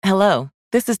Hello,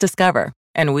 this is Discover,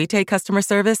 and we take customer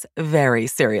service very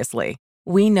seriously.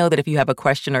 We know that if you have a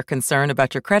question or concern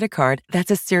about your credit card,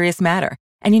 that's a serious matter,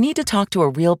 and you need to talk to a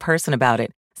real person about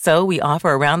it. So we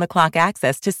offer around-the-clock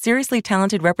access to seriously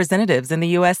talented representatives in the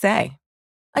USA.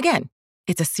 Again,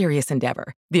 it's a serious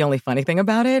endeavor. The only funny thing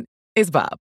about it is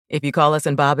Bob. If you call us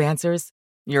and Bob answers,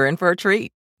 you're in for a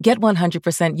treat. Get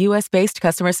 100% US-based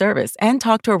customer service and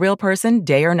talk to a real person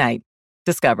day or night.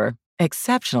 Discover.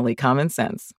 Exceptionally common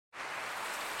sense.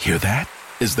 Hear that?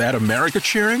 Is that America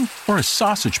cheering or a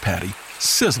sausage patty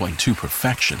sizzling to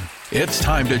perfection? It's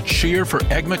time to cheer for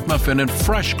Egg McMuffin and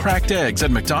fresh cracked eggs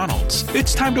at McDonald's.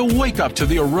 It's time to wake up to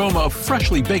the aroma of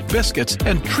freshly baked biscuits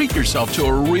and treat yourself to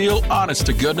a real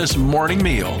honest-to-goodness morning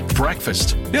meal.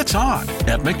 Breakfast, it's on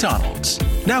at McDonald's.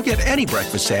 Now get any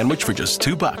breakfast sandwich for just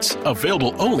 $2.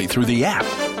 Available only through the app.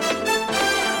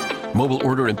 Mobile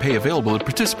order and pay available at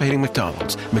participating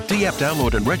McDonald's. McD app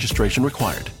download and registration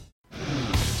required.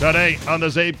 Today on the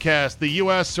CzabeCast, the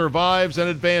U.S. survives and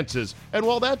advances. And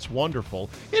while that's wonderful,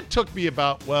 it took me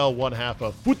about, one half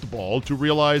of football to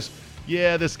realize,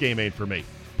 this game ain't for me.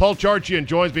 Paul Charchian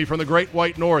joins me from the Great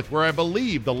White North, where I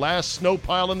believe the last snow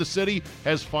pile in the city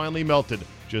has finally melted,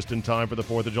 just in time for the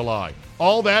 4th of July.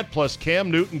 All that plus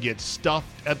Cam Newton gets stuffed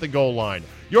at the goal line.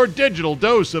 Your digital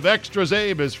dose of Extra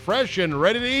Zabe is fresh and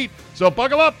ready to eat, so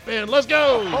buckle up and let's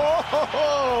go!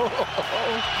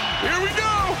 Here we go!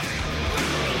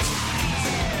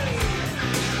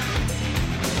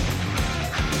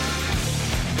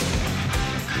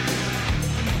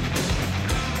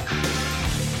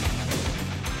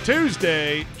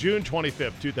 Tuesday, June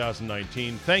 25th,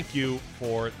 2019. Thank you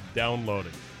for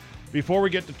downloading. Before we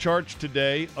get to church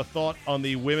today, a thought on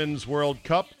the Women's World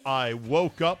Cup. I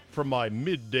woke up from my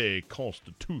midday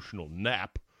constitutional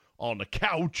nap on the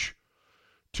couch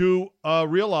to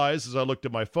realize as I looked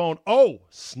at my phone,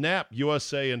 snap,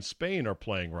 USA and Spain are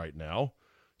playing right now.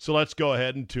 So let's go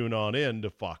ahead and tune on in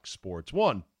to Fox Sports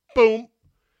 1. Boom.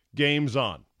 Game's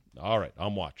on. All right,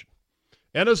 I'm watching.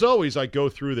 And as always, I go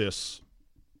through this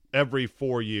every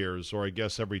 4 years, or I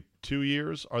guess every 2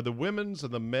 years. Are the Women's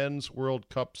and the Men's World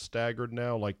Cup staggered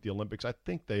now like the Olympics? I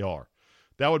think they are.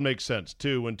 That would make sense.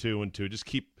 2 and 2 and 2. Just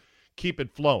keep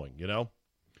it flowing,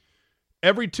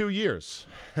 Every 2 years,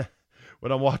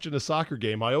 when I'm watching a soccer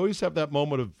game, I always have that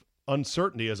moment of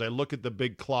uncertainty as I look at the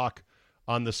big clock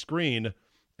on the screen,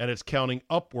 and it's counting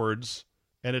upwards,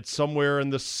 and it's somewhere in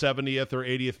the 70th or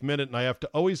 80th minute, and I have to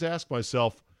always ask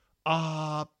myself,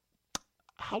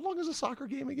 how long is a soccer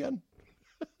game again?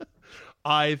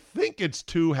 I think it's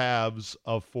 2 halves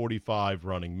of 45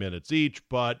 running minutes each,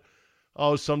 but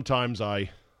sometimes I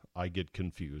get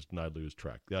confused and I lose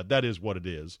track. That is what it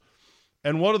is.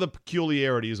 And one of the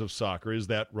peculiarities of soccer is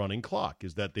that running clock,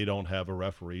 is that they don't have a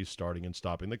referee starting and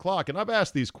stopping the clock. And I've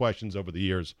asked these questions over the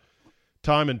years,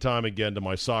 time and time again, to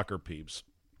my soccer peeps.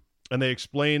 And they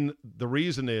explain the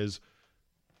reason is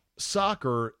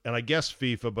soccer, and I guess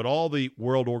FIFA, but all the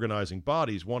world organizing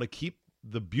bodies want to keep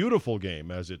the beautiful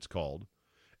game, as it's called,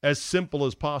 as simple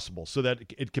as possible so that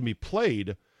it can be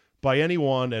played by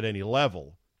anyone at any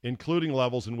level, including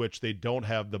levels in which they don't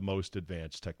have the most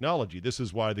advanced technology. This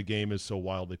is why the game is so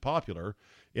wildly popular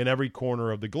in every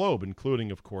corner of the globe,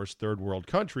 including, of course, third world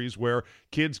countries where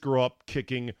kids grow up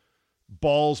kicking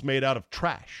balls made out of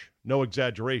trash, no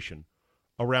exaggeration,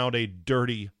 around a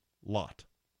dirty lot.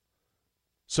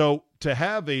 So to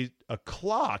have a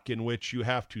clock in which you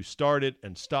have to start it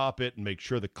and stop it and make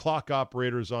sure the clock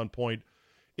operator is on point,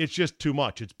 it's just too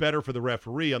much. It's better for the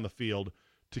referee on the field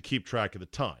to keep track of the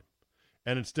time.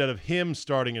 And instead of him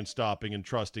starting and stopping and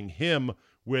trusting him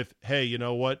with, hey, you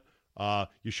know what,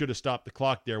 you should have stopped the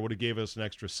clock there, would have gave us an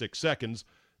extra 6 seconds,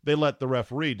 they let the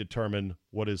referee determine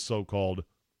what is so-called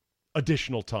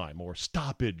additional time or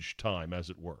stoppage time, as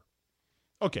it were.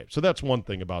 Okay, so that's one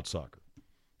thing about soccer.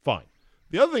 Fine.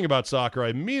 The other thing about soccer, I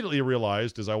immediately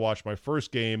realized as I watched my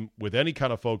first game with any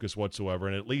kind of focus whatsoever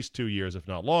in at least 2 years, if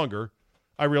not longer,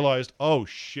 I realized, oh,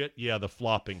 shit, the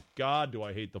flopping. God, do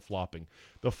I hate the flopping.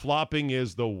 The flopping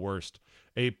is the worst.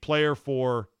 A player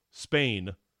for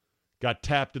Spain got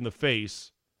tapped in the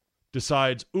face,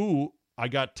 decides, ooh, I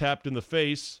got tapped in the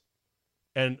face,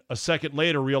 and a second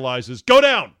later realizes, go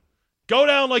down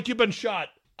like you've been shot.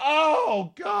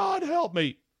 Oh, God, help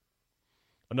me.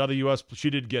 Another U.S., she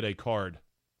did get a card.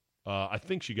 I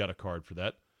think she got a card for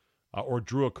that, or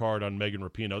drew a card on Megan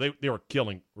Rapinoe. They were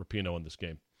killing Rapinoe in this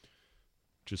game,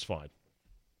 which is fine.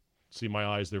 See my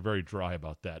eyes, they're very dry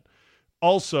about that.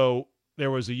 Also,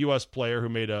 there was a U.S. player who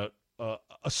made a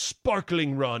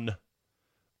sparkling run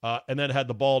and then had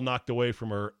the ball knocked away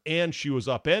from her, and she was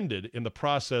upended in the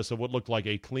process of what looked like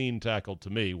a clean tackle to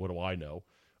me. What do I know?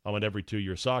 I'm an every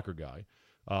 2-year soccer guy.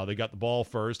 They got the ball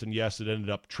first, and yes, it ended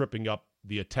up tripping up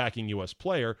the attacking U.S.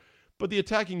 player. But the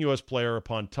attacking U.S. player,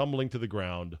 upon tumbling to the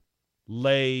ground,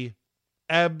 lay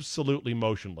absolutely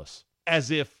motionless,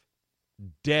 as if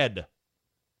dead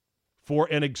for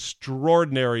an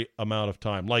extraordinary amount of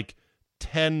time, like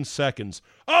 10 seconds.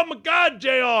 Oh, my God,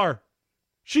 JR!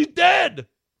 She's dead!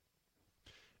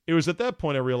 It was at that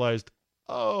point I realized,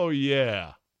 oh,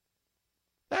 yeah,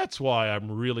 that's why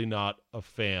I'm really not a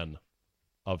fan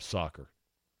of soccer.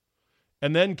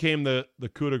 And then came the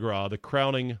coup de grace, the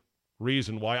crowning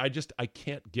reason why I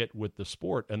can't get with the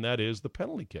sport, and that is the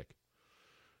penalty kick.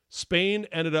 Spain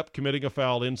ended up committing a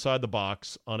foul inside the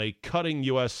box on a cutting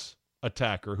U.S.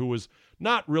 attacker who was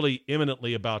not really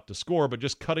imminently about to score, but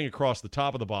just cutting across the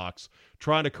top of the box,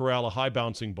 trying to corral a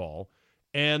high-bouncing ball.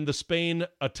 And the Spain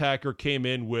attacker came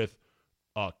in with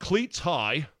cleats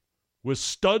high, with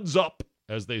studs up,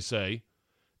 as they say,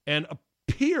 and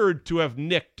appeared to have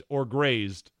nicked or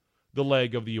grazed the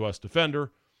leg of the U.S.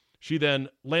 defender. She then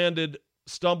landed,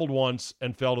 stumbled once,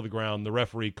 and fell to the ground. The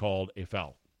referee called a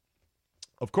foul.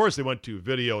 Of course, they went to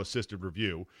video-assisted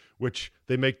review, which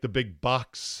they make the big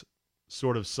box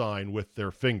sort of sign with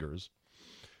their fingers.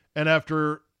 And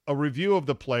after a review of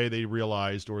the play, they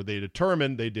realized, or they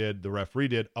determined, the referee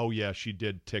did, oh, yeah, she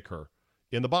did tick her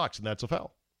in the box, and that's a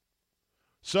foul.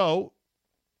 So,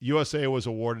 USA was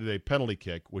awarded a penalty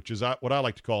kick, which is what I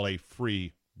like to call a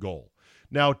free goal.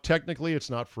 Now, technically, it's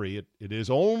not free. It is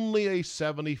only a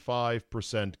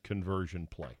 75% conversion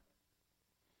play.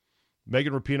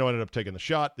 Megan Rapinoe ended up taking the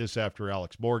shot. This after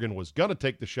Alex Morgan was going to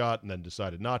take the shot and then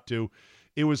decided not to.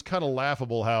 It was kind of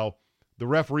laughable how the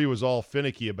referee was all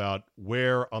finicky about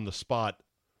where on the spot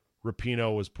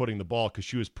Rapinoe was putting the ball, because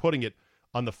she was putting it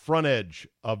on the front edge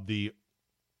of the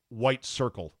white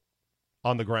circle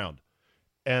on the ground.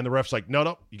 And the ref's like,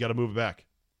 no, you got to move it back.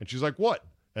 And she's like, what?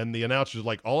 And the announcer's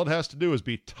like, all it has to do is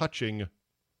be touching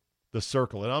the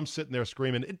circle. And I'm sitting there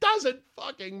screaming, it doesn't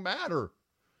fucking matter.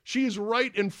 She's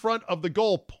right in front of the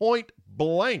goal, point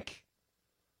blank.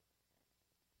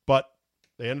 But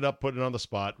they ended up putting it on the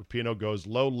spot. Rapinoe goes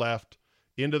low left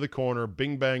into the corner,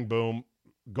 bing, bang, boom.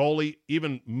 Goalie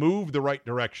even moved the right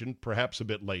direction, perhaps a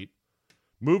bit late.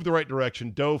 Moved the right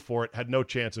direction, dove for it, had no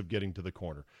chance of getting to the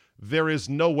corner. There is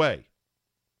no way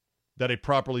that a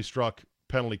properly struck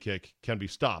penalty kick can be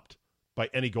stopped by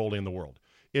any goalie in the world.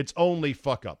 It's only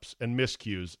fuck-ups and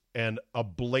miscues and a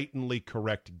blatantly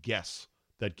correct guess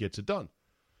that gets it done.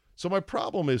 So my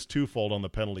problem is twofold on the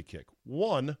penalty kick.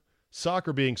 One,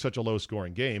 soccer being such a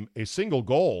low-scoring game, a single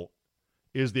goal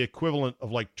is the equivalent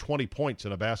of like 20 points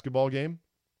in a basketball game.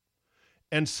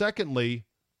 And secondly,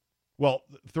 well,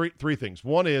 three things.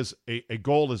 One is a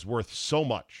goal is worth so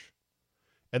much.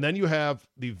 And then you have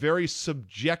the very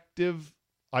subjective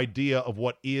idea of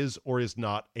what is or is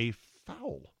not a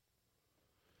foul.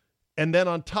 And then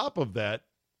on top of that,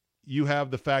 you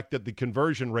have the fact that the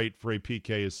conversion rate for a PK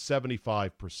is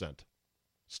 75%.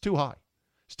 It's too high.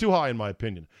 It's too high in my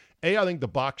opinion. A, I think the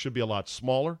box should be a lot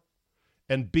smaller.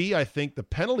 And B, I think the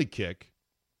penalty kick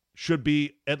should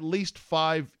be at least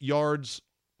 5 yards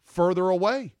further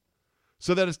away,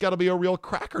 so that it's got to be a real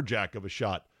crackerjack of a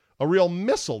shot, a real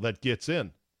missile that gets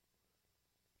in.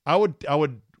 I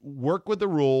would work with the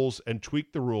rules and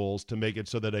tweak the rules to make it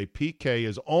so that a PK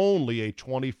is only a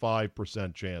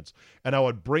 25% chance. And I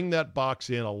would bring that box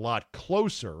in a lot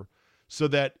closer so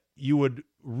that you would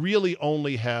really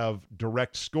only have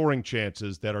direct scoring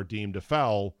chances that are deemed a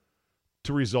foul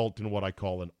to result in what I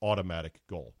call an automatic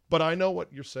goal. But I know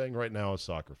what you're saying right now as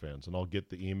soccer fans, and I'll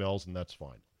get the emails, and that's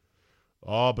fine.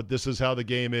 Oh, but this is how the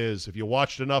game is. If you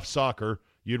watched enough soccer,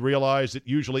 you'd realize it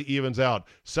usually evens out.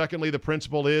 Secondly, the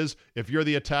principle is if you're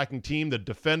the attacking team, the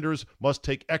defenders must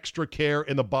take extra care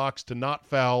in the box to not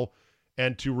foul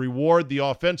and to reward the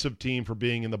offensive team for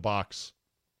being in the box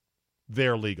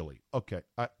there legally. Okay,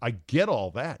 I get all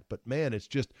that, but man, it's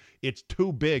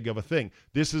too big of a thing.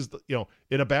 This is,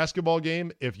 in a basketball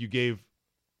game, if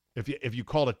you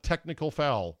called a technical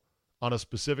foul on a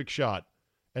specific shot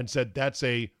and said that's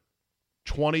a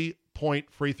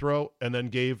 20-point free throw and then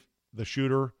gave the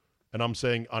shooter, and I'm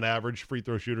saying on average free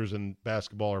throw shooters in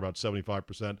basketball are about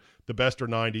 75%. The best are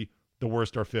 90, the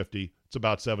worst are 50. It's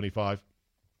about 75.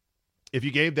 If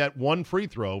you gave that one free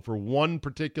throw for one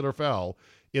particular foul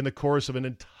in the course of an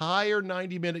entire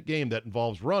 90-minute game that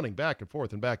involves running back and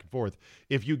forth,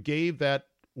 if you gave that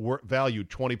value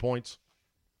 20 points,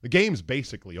 the game's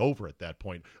basically over at that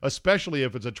point, especially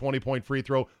if it's a 20-point free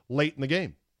throw late in the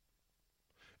game.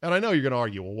 And I know you're going to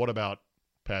argue, well, what about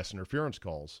pass interference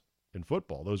calls in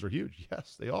football? Those are huge.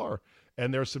 Yes, they are.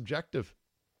 And they're subjective.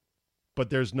 But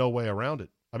there's no way around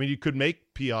it. I mean, you could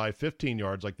make PI 15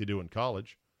 yards like they do in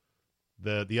college.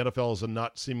 The NFL has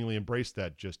not seemingly embraced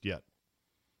that just yet.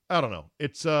 I don't know.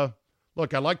 It's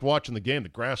look, I liked watching the game. The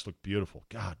grass looked beautiful.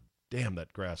 God damn,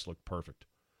 that grass looked perfect.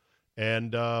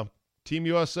 And Team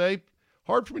USA,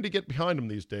 hard for me to get behind them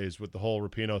these days with the whole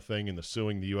Rapinoe thing and the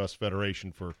suing the U.S.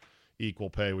 Federation for equal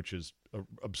pay, which is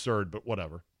absurd, but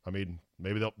whatever. I mean,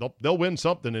 maybe they'll win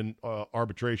something in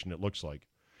arbitration, it looks like.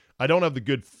 I don't have the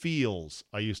good feels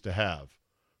I used to have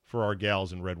for our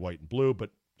gals in red, white, and blue, but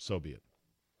so be it.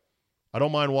 I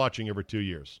don't mind watching every 2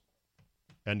 years.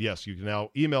 And yes, you can now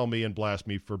email me and blast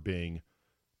me for being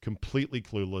completely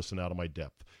clueless and out of my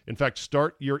depth. In fact,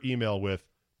 start your email with,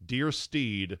 "Dear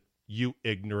Steed, you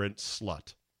ignorant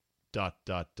slut, ...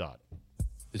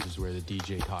 This is where the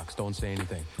DJ talks. Don't say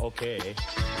anything. Okay.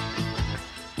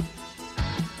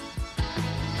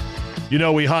 You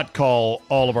know, we hot call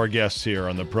all of our guests here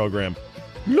on the program.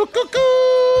 Look, cuckoo!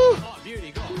 Oh,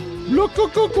 beauty, go. Look,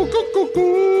 cuckoo,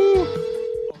 cuckoo.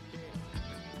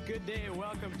 Good day and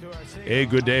welcome to our city. Hey,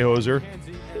 good day, hoser.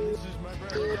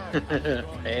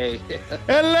 Hey.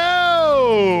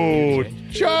 Hello!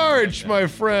 Charge, my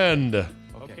friend.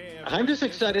 I'm just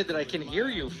excited that I can hear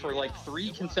you for like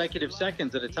 3 consecutive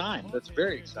seconds at a time. That's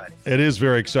very exciting. It is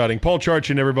very exciting. Paul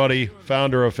Charchin, everybody,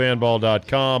 founder of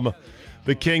fanball.com,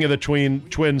 the king of the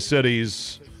Twin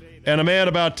Cities, and a man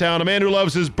about town, a man who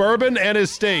loves his bourbon and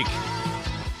his steak.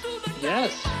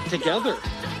 Yes, together,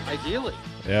 ideally.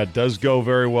 Yeah, it does go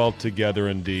very well together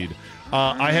indeed.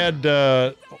 I had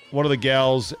one of the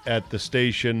gals at the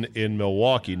station in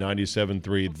Milwaukee,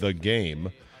 97.3 The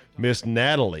Game, Miss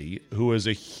Natalie, who is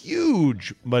a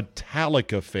huge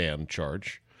Metallica fan,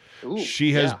 Charge. Ooh,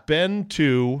 she has been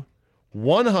to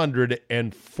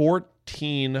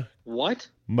 114 What?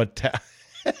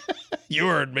 You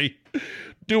heard me.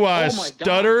 Do I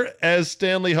stutter, as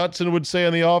Stanley Hudson would say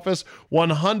in The Office?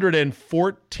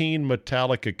 114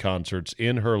 Metallica concerts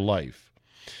in her life.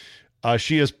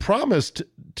 She has promised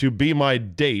to be my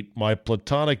date, my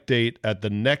platonic date, at the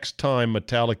next time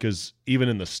Metallica's even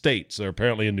in the States. They're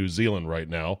apparently in New Zealand right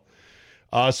now.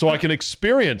 So I can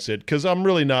experience it, because I'm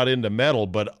really not into metal,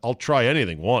 but I'll try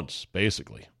anything once,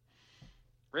 basically.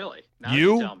 Really? Now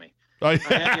you tell me.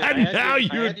 Now you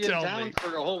you tell tell me. me.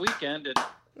 For a whole weekend, and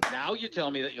now you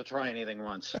tell me that you'll try anything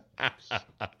once.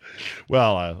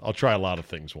 Well, I'll try a lot of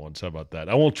things once. How about that?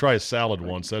 I won't try a salad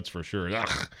once, that's for sure.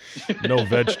 Ugh, no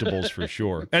vegetables for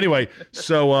sure. Anyway,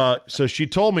 so she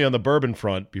told me on the bourbon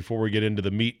front, before we get into the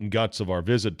meat and guts of our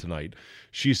visit tonight,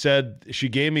 she said she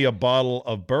gave me a bottle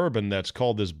of bourbon that's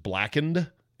called this Blackened,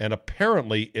 and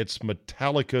apparently it's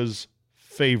Metallica's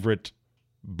favorite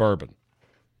bourbon.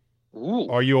 Ooh.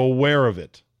 Are you aware of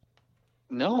it?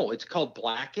 No, it's called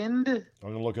Blackened. I'm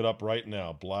going to look it up right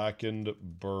now. Blackened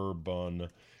bourbon.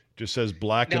 Just says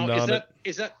Blackened now, on it.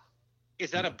 Is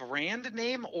that a brand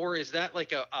name, or is that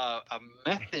like a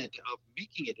method of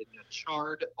making it in a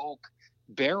charred oak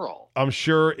barrel? I'm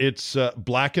sure it's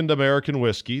Blackened American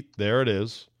Whiskey. There it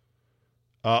is.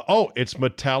 It's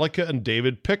Metallica and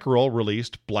David Pickerel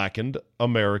released Blackened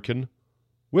American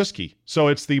Whiskey. So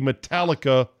it's the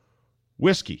Metallica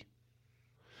whiskey.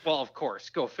 Well, of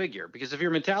course, go figure. Because if you're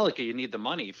Metallica, you need the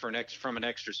money from an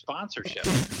extra sponsorship.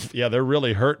 Yeah, they're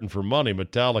really hurting for money,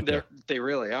 Metallica. They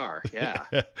really are. Yeah.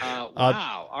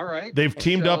 Wow. All right. They've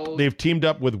teamed up. They've teamed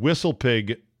up with Whistle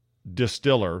Pig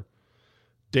distiller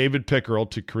David Pickerel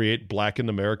to create Blackened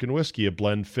American Whiskey, a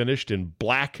blend finished in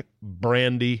black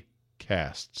brandy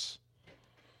casks.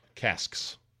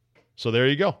 So there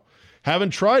you go.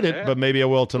 Haven't tried it, but maybe I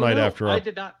will tonight after all. I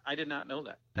did not know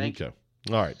that. Thank you.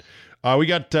 All right. We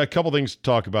got a couple things to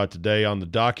talk about today on the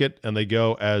docket, and they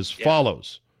go as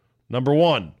follows. Number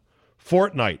 1,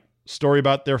 Fortnite. Story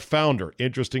about their founder.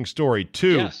 Interesting story.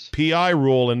 2, PI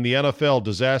rule in the NFL.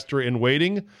 Disaster in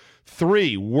waiting.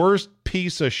 3, worst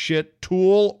piece of shit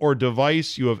tool or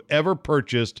device you have ever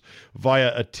purchased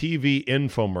via a TV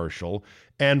infomercial.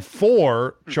 And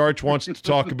 4, Charch wants to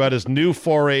talk about his new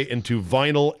foray into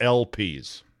vinyl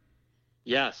LPs.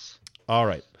 Yes. All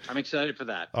right. I'm excited for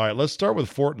that. All right, let's start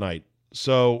with Fortnite.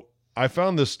 So I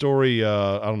found this story,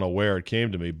 I don't know where it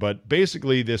came to me, but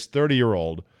basically this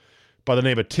 30-year-old by the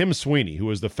name of Tim Sweeney,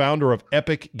 who is the founder of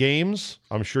Epic Games.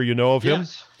 I'm sure you know of him.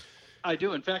 Yes, I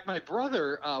do. In fact, my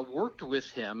brother worked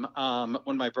with him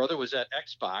when my brother was at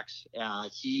Xbox.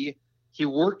 He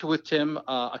worked with Tim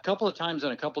a couple of times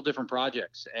on a couple different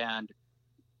projects, and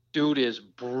dude is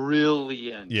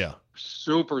brilliant. Yeah.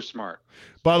 Super smart.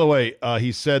 By the way,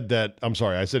 he said that, I'm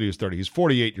sorry, I said he was 30. He's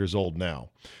 48 years old now.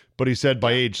 But he said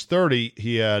by age 30,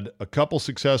 he had a couple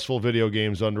successful video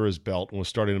games under his belt and was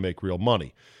starting to make real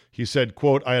money. He said,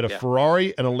 quote, I had a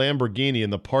Ferrari and a Lamborghini in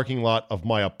the parking lot of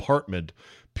my apartment.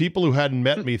 People who hadn't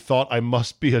met me thought I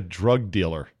must be a drug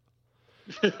dealer.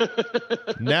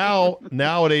 Now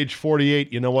at age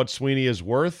 48, you know what Sweeney is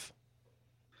worth?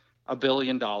 $1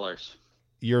 billion.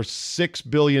 You're $6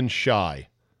 billion shy.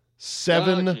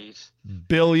 $7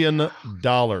 billion.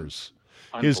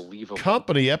 His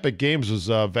company, Epic Games, was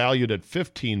valued at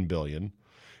 $15 billion.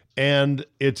 And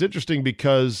it's interesting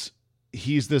because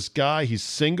he's this guy, he's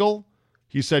single.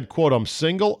 He said, quote, I'm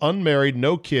single, unmarried,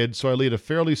 no kids, so I lead a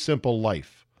fairly simple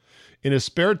life. In his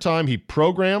spare time, he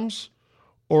programs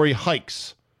or he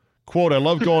hikes. Quote, I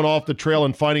love going off the trail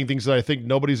and finding things that I think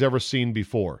nobody's ever seen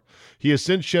before. He has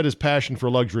since shed his passion for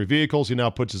luxury vehicles. He now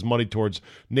puts his money towards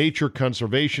nature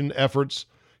conservation efforts.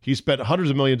 He spent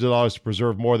hundreds of millions of dollars to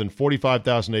preserve more than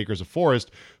 45,000 acres of forest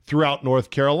throughout North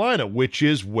Carolina, which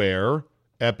is where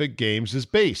Epic Games is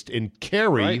based, in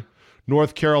Cary,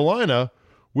 North Carolina,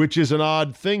 which is an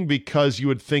odd thing because you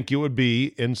would think it would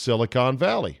be in Silicon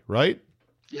Valley, right?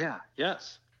 Yeah,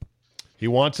 yes. He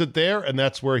wants it there, and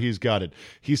that's where he's got it.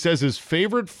 He says his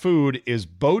favorite food is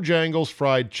Bojangles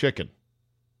fried chicken.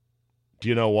 Do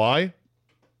you know why?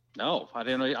 No, I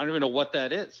don't even know what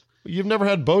that is. You've never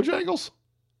had Bojangles?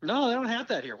 No, they don't have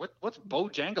that here. What's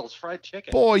Bojangles fried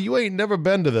chicken? Boy, you ain't never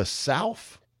been to the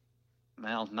South?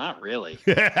 Well, not really.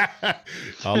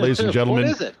 Ladies and gentlemen,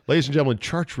 What is it? Ladies and gentlemen,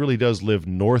 Church really does live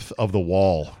north of the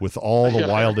wall with all the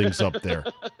wildings up there.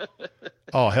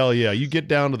 Oh, hell yeah. You get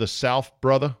down to the South,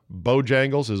 brother,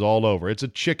 Bojangles is all over. It's a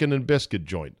chicken and biscuit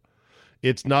joint.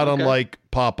 It's not unlike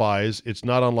Popeyes. It's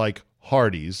not unlike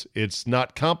Hardee's. It's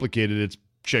not complicated. It's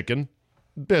chicken,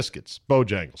 biscuits,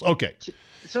 Bojangles. Okay.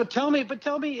 So tell me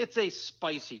it's a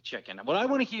spicy chicken. What I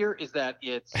want to hear is that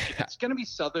if it's going to be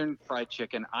Southern fried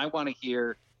chicken, I want to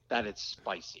hear that it's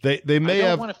spicy. They may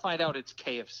I want to find out it's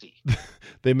KFC.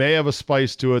 They may have a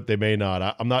spice to it. They may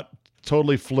not. I'm not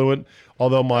totally fluent,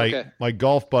 although my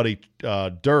golf buddy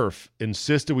Durf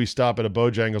insisted we stop at a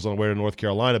Bojangles on the way to North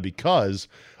Carolina because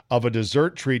of a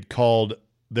dessert treat called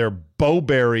their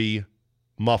Bowberry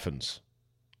muffins.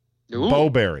 Ooh.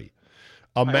 Bowberry.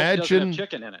 Imagine I hope it doesn't have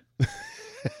chicken in it.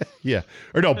 Yeah.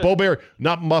 Or no, Bowberry,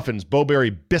 not muffins,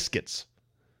 Bowberry biscuits.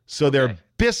 So they're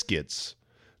biscuits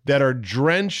that are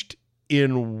drenched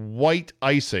in white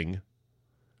icing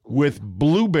with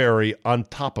blueberry on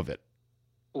top of it.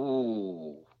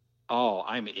 Ooh. Oh,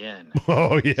 I'm in.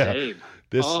 Oh, yeah. Same.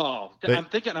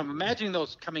 I'm imagining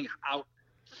those coming out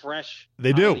fresh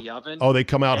they do. out of the oven. Oh, they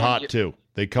come out hot too.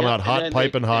 They come out hot,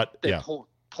 piping hot. They yeah.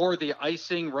 Pour the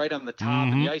icing right on the top,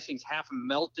 and the icing's half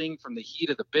melting from the heat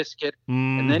of the biscuit,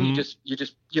 and then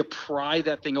you pry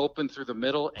that thing open through the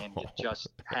middle, and you just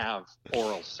have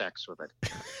oral sex with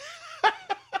it.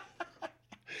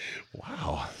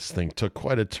 Wow, this thing took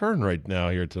quite a turn right now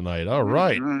here tonight. All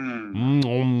right.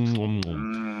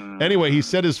 Anyway, he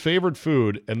said his favorite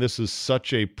food, and this is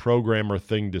such a programmer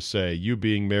thing to say, you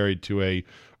being married to a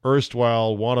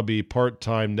erstwhile wannabe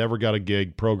part-time never got a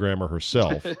gig programmer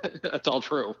herself. That's all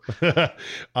true.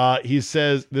 He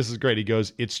says, this is great. He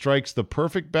goes, it strikes the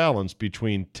perfect balance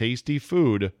between tasty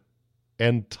food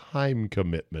and time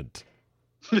commitment.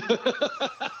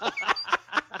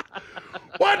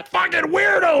 What fucking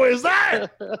weirdo is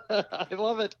that? I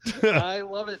love it. I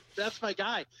love it. That's my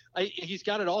guy. He's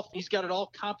got it all. He's got it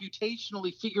all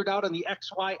computationally figured out on the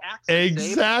XY axis.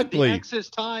 Exactly. The X is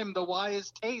time. The Y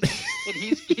is taste. And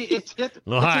it's in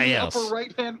the upper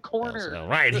right hand corner. Yes,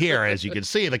 right here, as you can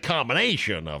see, the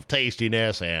combination of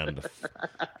tastiness and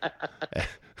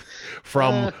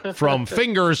from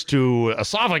fingers to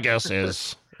esophagus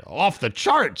is off the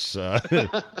charts.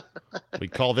 We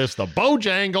call this the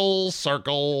Bojangles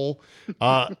circle.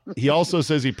 He also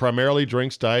says he primarily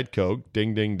drinks Diet Coke,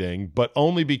 ding, ding, ding, but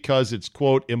only because it's,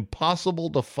 quote, impossible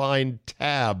to find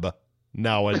Tab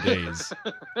nowadays.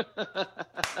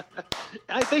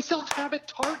 They sell Tab at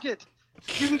Target.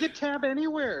 You can get Tab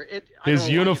anywhere. His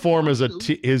uniform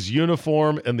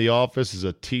in the office is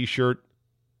a T-shirt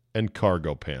and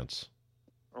cargo pants.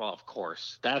 Well, of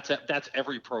course, that's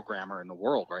every programmer in the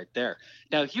world right there.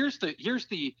 Now, here's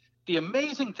the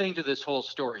amazing thing to this whole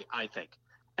story. I think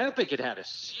Epic had a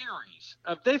series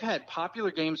of, they've had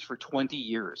popular games for 20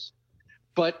 years,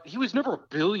 but he was never a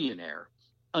billionaire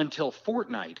until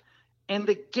Fortnite, and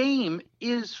the game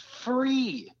is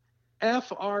free,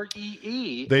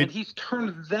 free, and he's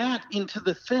turned that into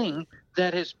the thing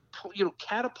that has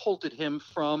catapulted him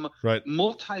from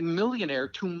multi-millionaire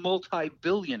to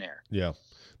multi-billionaire. Yeah.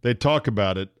 They talk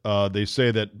about it. They say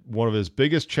that one of his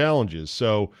biggest challenges,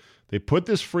 so they put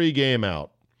this free game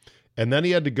out, and then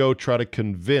he had to go try to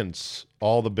convince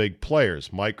all the big players,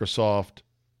 Microsoft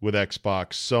with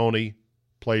Xbox, Sony,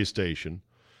 PlayStation,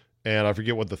 and I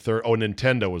forget what the third. Oh,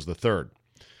 Nintendo was the third.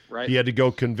 Right. He had to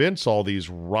go convince all these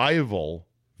rival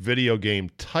video game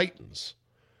titans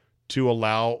to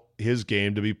allow his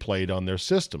game to be played on their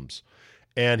systems.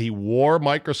 And he wore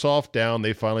Microsoft down.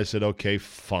 They finally said, okay,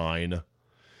 fine.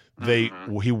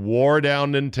 He wore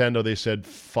down Nintendo. They said,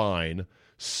 fine.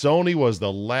 Sony was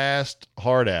the last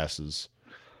hard asses.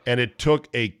 And it took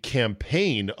a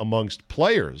campaign amongst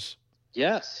players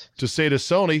to say to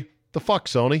Sony, the fuck,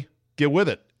 Sony, get with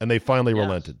it. And they finally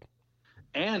relented.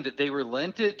 And they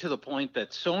relented to the point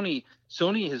that Sony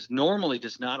normally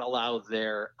does not allow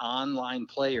their online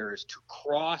players to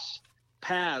cross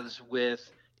paths with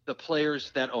the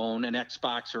players that own an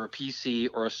Xbox or a PC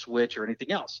or a Switch or anything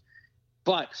else.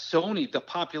 But Sony, the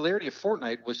popularity of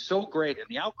Fortnite was so great and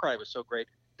the outcry was so great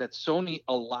that Sony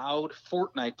allowed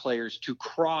Fortnite players to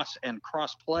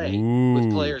cross-play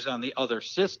with players on the other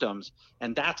systems.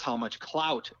 And that's how much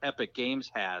clout Epic Games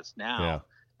has now.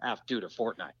 Due to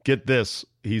Fortnite. Get this.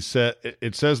 It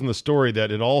says in the story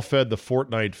that it all fed the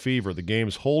Fortnite fever. The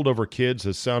game's hold over kids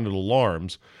has sounded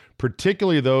alarms,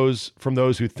 particularly those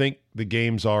who think the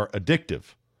games are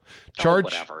addictive.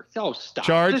 Whatever. Oh,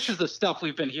 stop. This is the stuff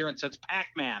we've been hearing since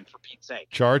Pac-Man, for Pete's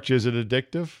sake. Charge, is it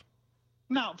addictive?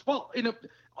 No. Well,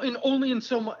 only in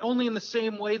the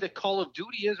same way that Call of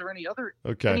Duty is, or any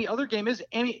other game is.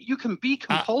 You can be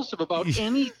compulsive about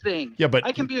anything. Yeah, but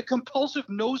I can be a compulsive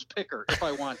nose picker if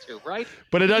I want to, right?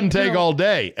 But it doesn't take all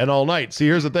day and all night. See,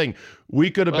 here's the thing: we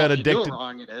could have been addicted. Do it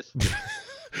wrong, it is.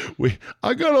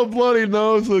 I got a bloody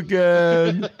nose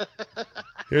again.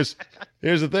 Here's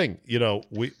the thing: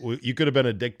 you could have been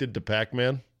addicted to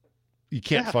Pac-Man. You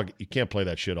can't You can't play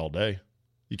that shit all day.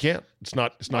 You can't. It's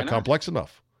not complex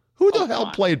enough. Who the hell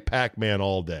played Pac-Man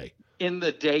all day? In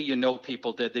the day,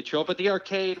 people did. They'd show up at the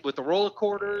arcade with the roll of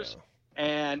quarters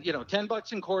and,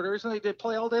 $10 in quarters, and they'd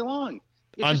play all day long.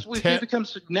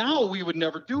 Now we would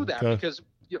never do that because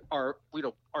our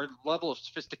level of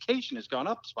sophistication has gone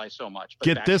up by so much. But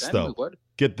Get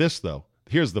this, though.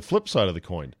 Here's the flip side of the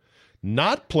coin.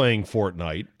 Not playing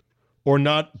Fortnite or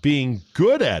not being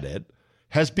good at it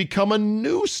has become a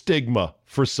new stigma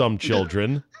for some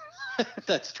children.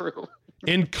 That's true.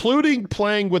 Including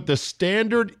playing with the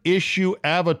standard issue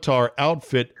avatar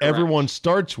outfit everyone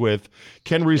starts with,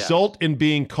 can result in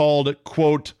being called,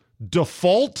 quote,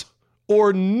 default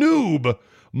or noob,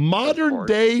 modern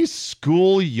day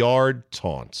schoolyard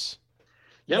taunts.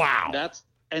 Yep, wow. That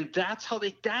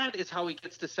is how he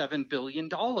gets to $7 billion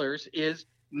is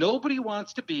nobody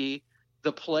wants to be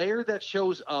the player that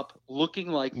shows up looking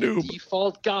like the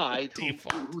default guy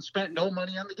who spent no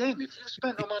money on the game. If you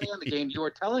spent no money on the game, you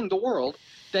are telling the world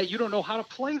that you don't know how to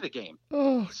play the game.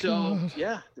 Oh, so God.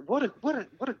 Yeah, what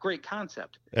a great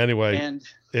concept. Anyway,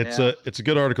 it's a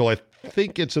good article. I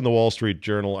think it's in the Wall Street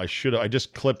Journal. I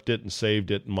just clipped it and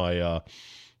saved it in my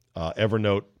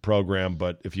Evernote program.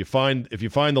 But if you find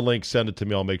the link, send it to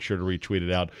me. I'll make sure to retweet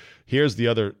it out. Here's the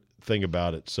other thing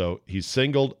about it. So he's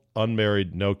single,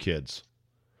 unmarried, no kids.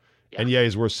 Yeah. And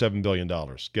he's worth $7 billion.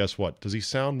 Guess what? Does he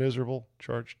sound miserable,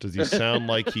 Church? Does he sound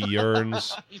like he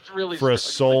yearns for a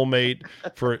soulmate,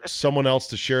 for someone else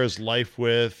to share his life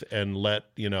with and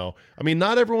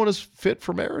not everyone is fit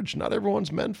for marriage. Not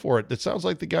everyone's meant for it. It sounds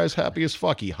like the guy's happy as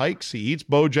fuck. He hikes, he eats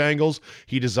Bojangles,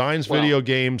 he designs video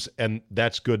games, and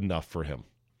that's good enough for him.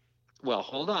 Well,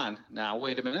 hold on. Now,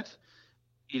 wait a minute.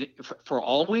 For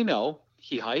all we know,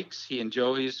 he hikes, he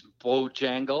enjoys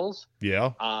Bojangles.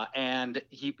 Yeah. And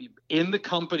he in the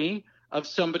company of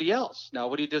somebody else. Now,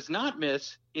 what he does not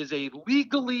miss is a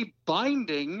legally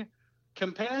binding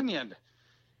companion.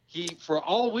 For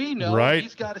all we know,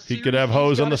 he's got a series, he could have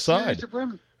hose on the side.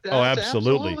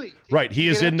 Absolutely. Right. He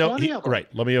is in no right.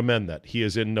 Let me amend that. He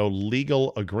is in no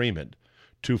legal agreement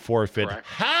to forfeit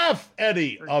half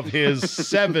any of his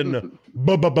 $7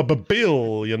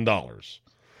 billion.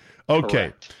 Okay.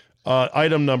 Correct.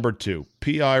 Item number 2,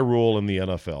 PI rule in the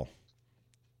NFL.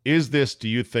 Is this, do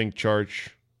you think,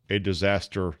 Charge, a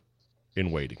disaster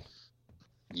in waiting?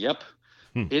 Yep.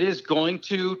 It is going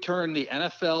to turn the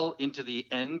NFL into the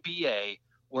NBA,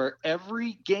 where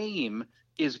every game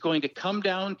is going to come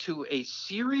down to a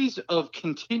series of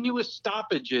continuous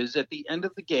stoppages at the end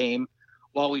of the game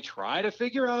while we try to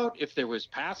figure out if there was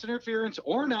pass interference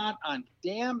or not on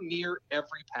damn near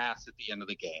every pass at the end of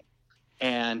the game.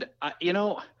 And,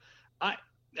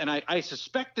 I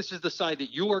suspect this is the side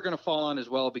that you are going to fall on as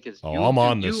well because I'm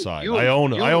on this side. I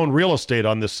own real estate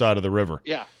on this side of the river.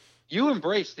 Yeah. You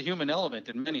embrace the human element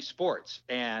in many sports,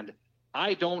 and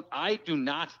do I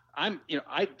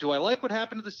like what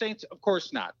happened to the Saints? Of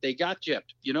course not. They got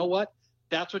gypped. You know what?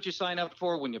 That's what you sign up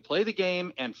for when you play the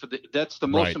game, and that's the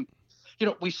most.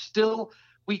 We still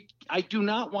I do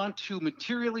not want to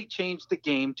materially change the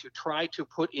game to try to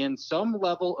put in some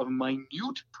level of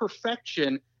minute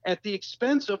perfection at the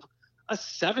expense of a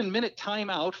 7-minute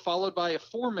timeout, followed by a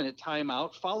 4-minute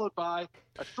timeout, followed by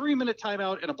a 3-minute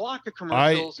timeout and a block of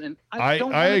commercials. I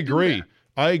agree.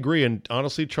 I agree. And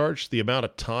honestly, Charge, the amount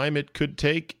of time it could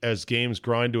take as games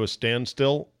grind to a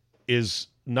standstill is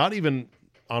not even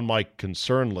on my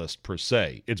concern list per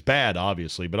se. It's bad,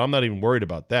 obviously, but I'm not even worried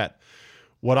about that.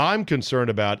 What I'm concerned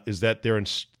about is that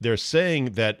they're saying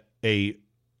that a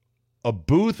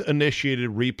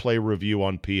booth-initiated replay review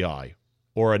on PI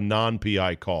or a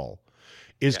non-PI call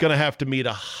is going to have to meet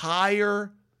a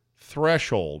higher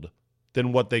threshold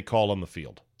than what they call on the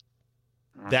field.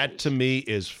 That, to me,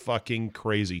 is fucking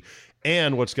crazy.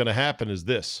 And what's going to happen is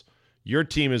this. Your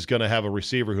team is going to have a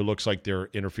receiver who looks like they're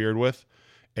interfered with,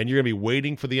 and you're going to be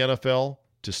waiting for the NFL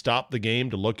to stop the game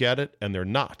to look at it, and they're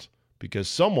not. Because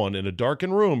someone in a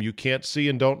darkened room you can't see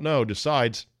and don't know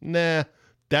decides, nah,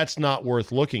 that's not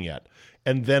worth looking at.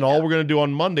 And then all we're going to do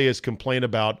on Monday is complain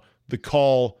about the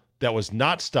call that was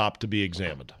not stopped to be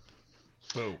examined.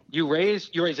 Boom. You raise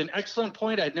an excellent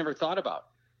point I'd never thought about.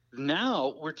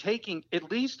 Now we're taking,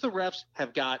 at least the refs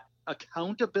have got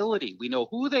accountability. We know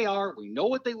who they are. We know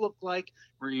what they look like.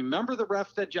 We remember the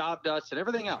ref that jobbed us and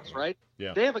everything else, right?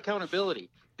 Yeah. They have accountability.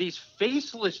 These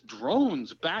faceless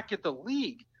drones back at the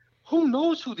league, who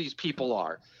knows who these people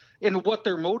are and what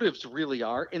their motives really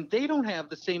are, and they don't have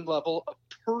the same level of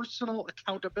personal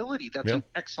accountability. That's an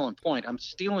excellent point. I'm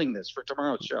stealing this for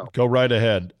tomorrow's show. Go right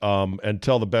ahead and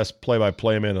tell the best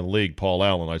play-by-play man in the league, Paul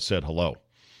Allen, I said hello.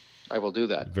 I will do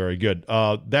that. Very good.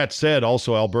 That said,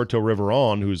 also Alberto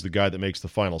Riveron, who's the guy that makes the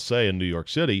final say in New York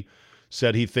City,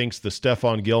 said he thinks the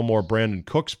Stephon Gilmore, Brandon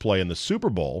Cooks play in the Super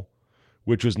Bowl,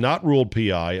 which was not ruled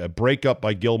PI, a breakup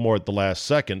by Gilmore at the last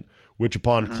second, which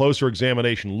upon closer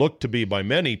examination looked to be by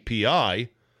many PI,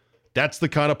 that's the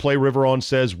kind of play Riveron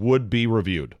says would be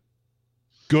reviewed.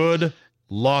 Good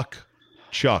luck,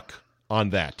 Chuck, on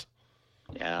that.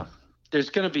 Yeah. There's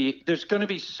going to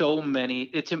be so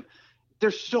many.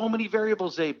 There's so many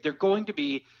variables, Abe. They're going to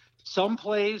be some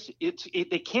plays. They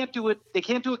can't do it. They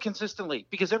can't do it consistently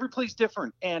because every play's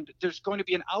different, and there's going to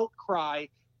be an outcry.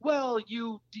 Well,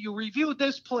 you reviewed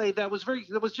this play that was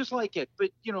just like it, but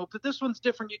but this one's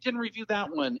different. You didn't review that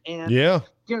one, and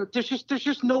there's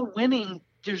just no winning.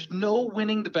 There's no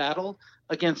winning the battle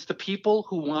against the people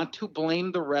who want to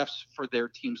blame the refs for their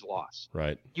team's loss.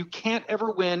 Right. You can't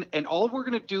ever win, and all we're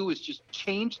going to do is just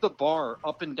change the bar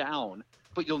up and down,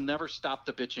 but you'll never stop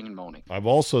the bitching and moaning. I've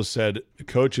also said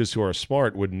coaches who are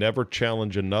smart would never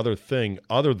challenge another thing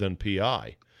other than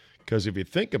PI, because if you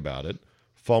think about it,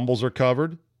 fumbles are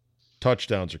covered,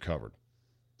 touchdowns are covered.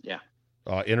 Yeah.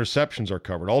 Interceptions are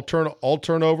covered. All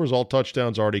turnovers, all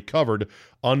touchdowns already covered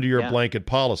under your blanket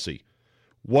policy.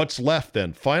 What's left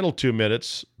then? Final 2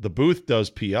 minutes, the booth does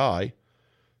PI.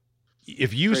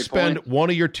 If you spend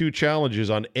one of your two challenges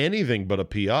on anything but a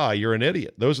PI, you're an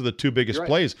idiot. Those are the two biggest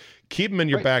plays. Keep them in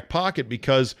your back pocket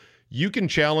because you can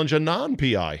challenge a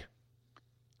non-PI.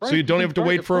 So you don't have to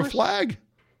wait for a flag.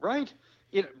 Right.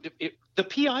 The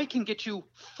PI can get you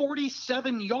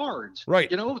 47 yards.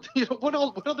 Right. What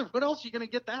else are you going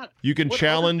to get that? You can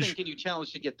challenge. What other thing can you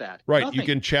challenge to get that? Right. Nothing. You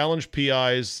can challenge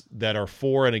PIs that are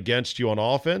for and against you on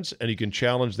offense, and you can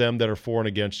challenge them that are for and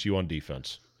against you on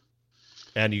defense.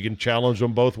 And you can challenge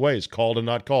them both ways, called and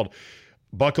not called.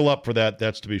 Buckle up for that.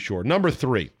 That's to be sure. Number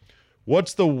 3,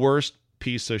 what's the worst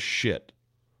piece of shit,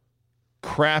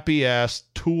 crappy-ass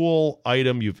tool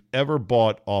item you've ever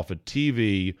bought off a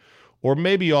TV or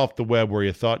maybe off the web where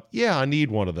you thought, yeah, I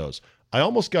need one of those? I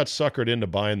almost got suckered into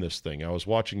buying this thing. I was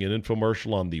watching an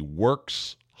infomercial on the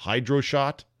Works Hydro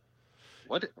Shot.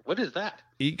 What is that?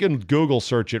 You can Google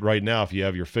search it right now if you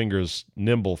have your fingers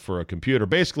nimble for a computer.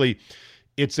 Basically,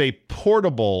 it's a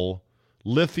portable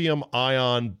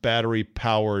lithium-ion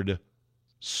battery-powered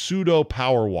pseudo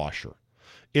power washer.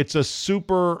 It's a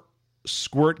super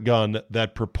squirt gun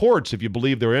that purports, if you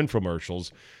believe their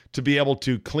infomercials, to be able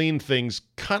to clean things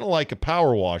kind of like a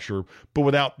power washer, but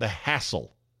without the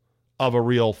hassle of a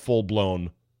real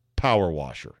full-blown power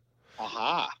washer.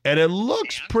 And it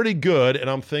looks pretty good, and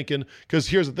I'm thinking, because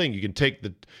here's the thing, you can take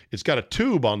it's got a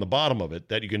tube on the bottom of it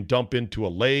that you can dump into a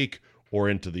lake or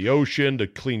into the ocean to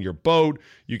clean your boat.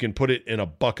 You can put it in a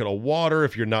bucket of water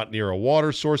if you're not near a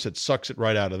water source. It sucks it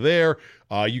right out of there.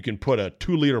 You can put a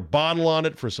 2-liter bottle on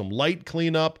it for some light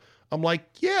cleanup. I'm like,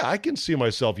 yeah, I can see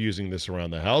myself using this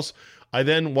around the house. I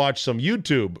then watched some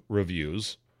YouTube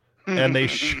reviews, and they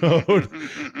showed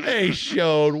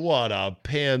what a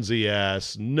pansy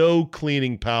ass, no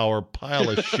cleaning power pile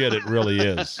of shit it really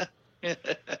is.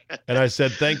 And I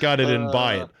said, thank God I didn't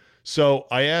buy it. So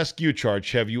I ask you,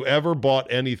 Charge, have you ever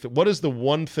bought anything? What is the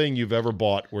one thing you've ever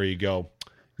bought where you go,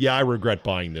 yeah, I regret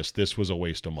buying this. This was a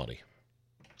waste of money.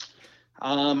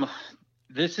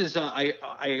 This is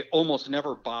I almost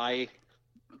never buy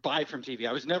from TV.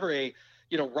 I was never a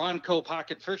Ronco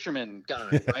pocket fisherman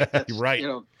guy, right? That's, right.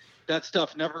 That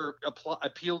stuff never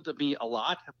appealed to me a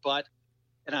lot.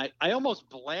 And I almost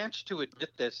blanch to admit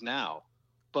this now,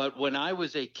 but when I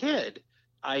was a kid,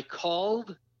 I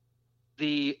called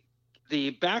the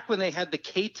back when they had the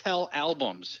K-Tel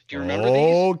albums. Do you remember these?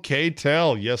 Oh,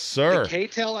 K-Tel. Yes, sir. The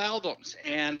K-Tel albums.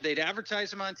 And they'd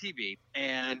advertise them on TV.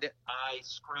 And I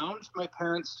scrounged my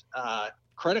parents'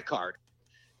 credit card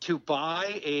to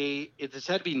buy this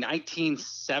had to be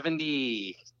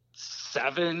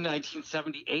 1977,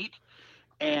 1978.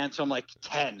 And so I'm like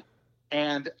 10.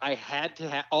 And I had to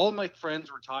have, all my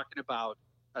friends were talking about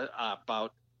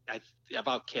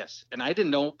Kiss. And I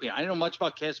didn't know much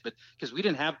about Kiss, but because we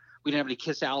didn't have any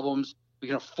Kiss albums. We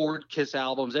can afford Kiss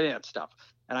albums, any of that stuff.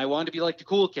 And I wanted to be like the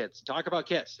cool kids, talk about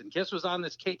Kiss. And Kiss was on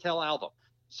this K-Tel album.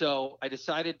 So I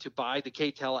decided to buy the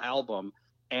K-Tel album.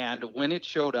 And when it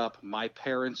showed up, my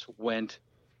parents went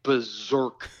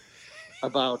berserk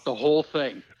about the whole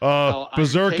thing.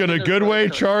 Berserk in a good way,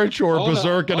 Charge, or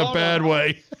berserk in a bad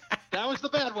way? That was the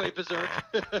bad way, berserk.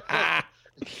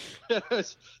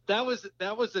 That was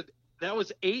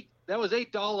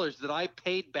 $8 that I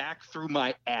paid back through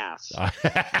my ass.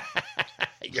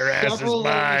 Your ass is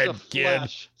mine, kid.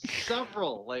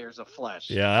 Several layers of flesh.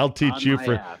 Yeah,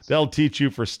 they'll teach you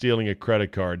for stealing a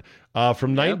credit card.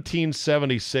 From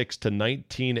 1976 to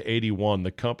 1981,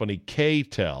 the company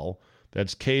K-Tel,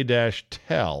 that's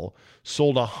K-Tel,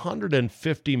 sold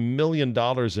 $150 million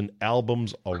in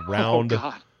albums around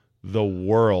the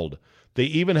world. They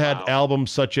even had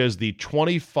albums such as the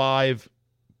 25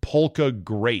 Polka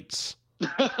Greats.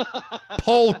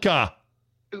 Polka.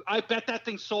 I bet that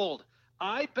thing sold.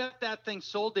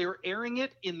 They were airing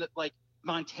it in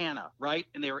Montana, right?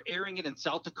 And they were airing it in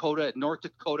South Dakota, North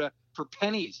Dakota for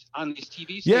pennies on these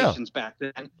TV stations back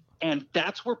then. And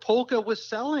that's where polka was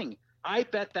selling. I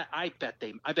bet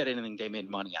anything they made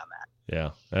money on that.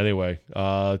 Yeah. Anyway,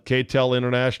 K-Tel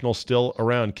International still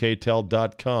around,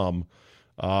 KTEL.com.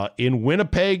 In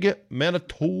Winnipeg,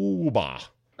 Manitoba.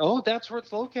 Oh, that's where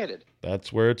it's located.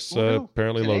 That's where it's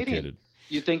apparently Canadian. Located.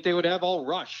 You'd think they would have all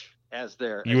Rush on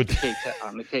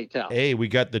the K-Tel. Hey, we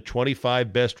got the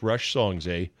 25 best Rush songs,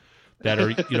 that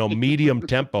are, medium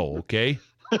tempo, okay?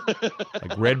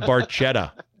 Like Red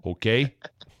Barchetta, okay?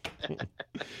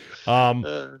 All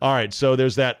right, so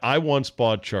there's that. I once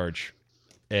bought, Charge,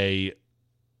 it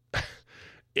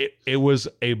was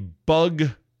a bug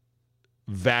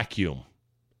vacuum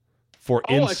for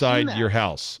inside your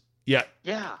house. Yeah.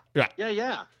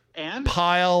 And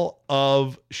pile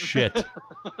of shit.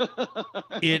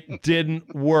 It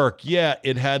didn't work. Yeah,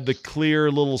 it had the clear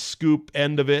little scoop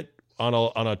end of it on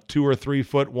a 2 or 3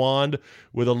 foot wand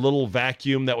with a little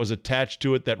vacuum that was attached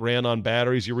to it that ran on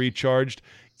batteries you recharged.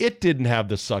 It didn't have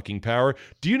the sucking power.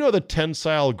 Do you know the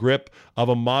tensile grip of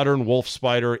a modern wolf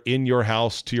spider in your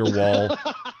house to your wall?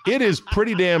 It is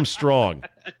pretty damn strong.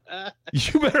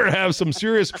 You better have some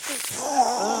serious...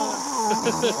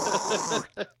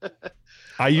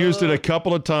 I used it a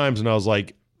couple of times, and I was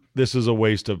like, this is a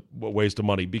waste of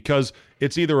money, because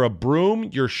it's either a broom,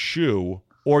 your shoe,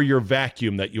 or your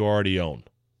vacuum that you already own.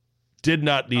 Did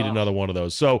not need another one of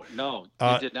those. So no,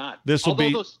 you did not.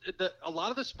 A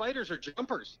lot of the spiders are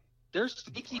jumpers. They're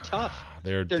sneaky tough.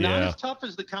 They're not as tough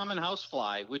as the common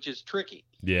housefly, which is tricky.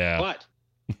 Yeah. But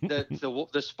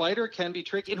the spider can be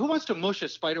tricky. And who wants to mush a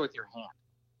spider with your hand?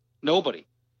 Nobody.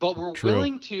 But we're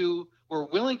willing to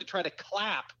try to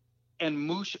clap and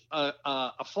moosh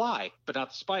a fly, but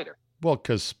not the spider. Well,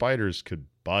 because spiders could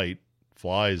bite.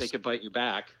 Flies. They could bite you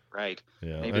back, right?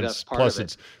 Yeah. Maybe that's part of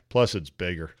it. Plus, it's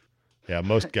bigger. Yeah,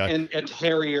 most guys and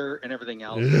hairier and everything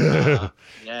else.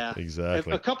 Yeah,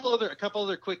 exactly. A couple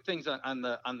other quick things on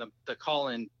the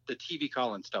call-in, the TV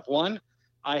call-in stuff. One,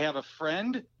 I have a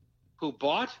friend who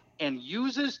bought and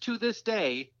uses to this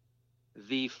day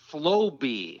the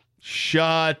Flowbee.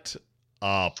 Shut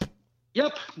up.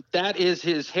 Yep, that is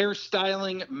his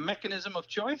hairstyling mechanism of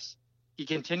choice. He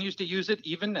continues to use it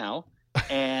even now,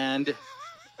 and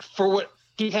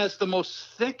he has the most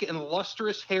thick and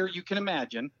lustrous hair you can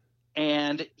imagine.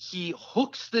 And he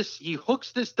hooks this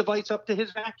device up to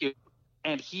his vacuum,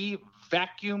 and he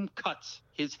vacuum cuts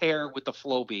his hair with the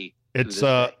Flowbee.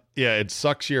 It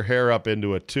sucks your hair up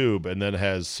into a tube and then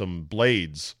has some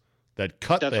blades that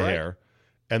cut the hair,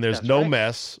 and there's no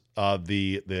mess.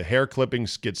 The hair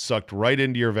clippings get sucked right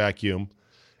into your vacuum,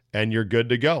 and you're good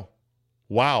to go.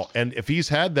 Wow. And if he's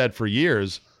had that for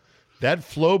years, That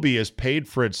Flowbee has paid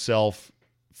for itself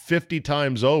 50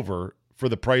 times over for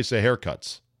the price of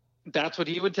haircuts. That's what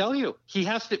he would tell you. He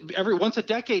has to every once a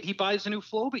decade he buys a new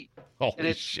Flowbee.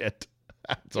 Holy shit.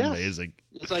 That's amazing.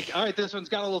 It's like, all right, this one's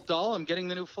got a little dull. I'm getting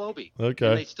the new Flowbee. Okay.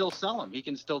 And they still sell them. He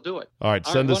can still do it. All right,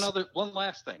 send us one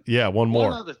last thing. Yeah, one more.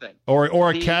 One other thing. Or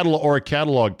a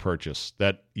catalog purchase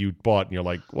that you bought and you're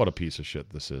like, what a piece of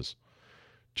shit this is.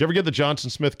 Did you ever get the Johnson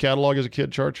Smith catalog as a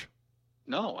kid, Charge?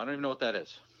 No, I don't even know what that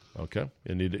is. Okay.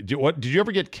 And did you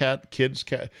ever get kids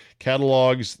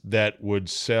catalogs that would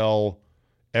sell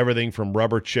everything from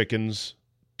rubber chickens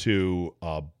to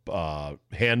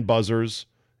hand buzzers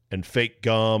and fake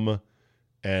gum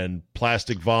and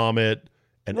plastic vomit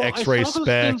and X-ray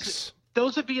specs?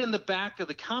 Those would be in the back of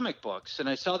the comic books, and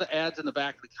I saw the ads in the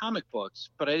back of the comic books,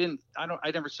 but I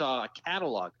never saw a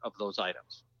catalog of those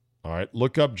items. All right,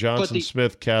 look up Johnson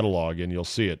Smith catalog and you'll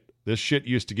see it. This shit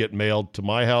used to get mailed to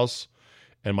my house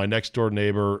and my next door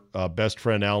neighbor, best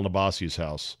friend Al Nabasi's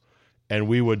house. And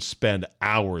we would spend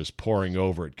hours poring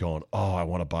over it going, oh, I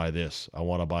want to buy this. I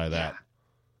want to buy that. Yeah.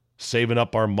 Saving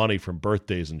up our money from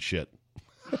birthdays and shit.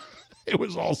 It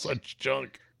was all such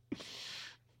junk.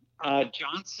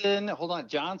 Johnson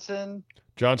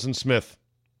Smith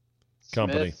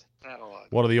Company. Catalog.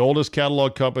 One of the oldest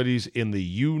catalog companies in the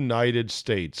United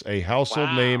States. A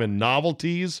household name in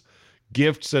novelties,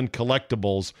 gifts, and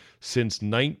collectibles since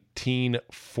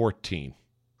 1914.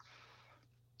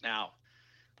 Now,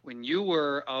 when you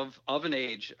were of an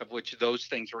age of which those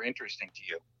things were interesting to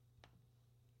you,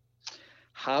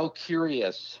 how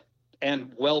curious,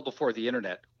 and well before the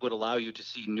internet would allow you to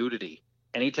see nudity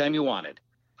anytime you wanted,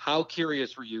 how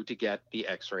curious were you to get the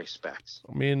X-ray specs?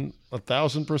 I mean,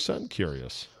 1,000%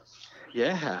 curious.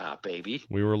 Yeah, baby.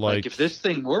 We were like, if this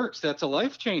thing works, that's a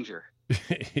life changer.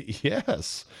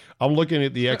 Yes. I'm looking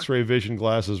at the X-ray vision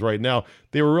glasses right now.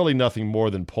 They were really nothing more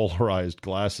than polarized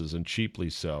glasses, and cheaply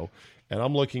so. And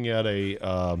I'm looking at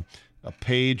a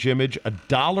page image,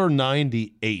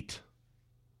 $1.98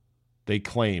 they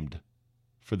claimed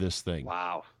for this thing.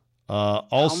 Wow.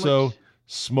 Also,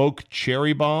 smoke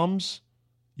cherry bombs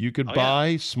you could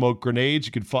buy, smoke grenades.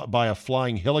 You could buy a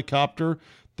flying helicopter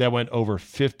that went over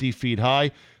 50 feet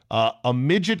high. A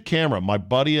midget camera. My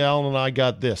buddy Alan and I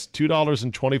got this.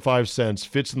 $2.25.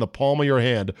 Fits in the palm of your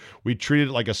hand. We treated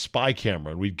it like a spy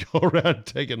camera, and we'd go around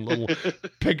taking little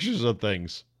pictures of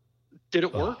things. Did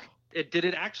it work? Did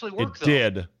it actually work,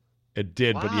 though? It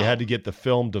did, wow. But you had to get the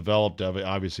film developed,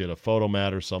 obviously at a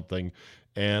photomat or something.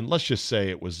 And let's just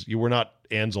say you were not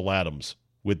Ansel Adams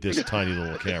with this tiny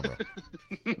little camera.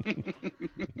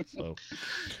 So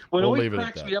what always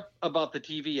cracks me up about the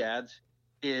TV ads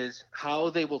is how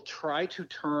they will try to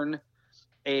turn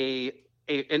an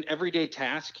everyday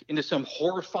task into some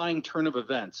horrifying turn of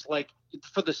events. Like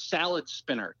for the salad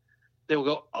spinner, they will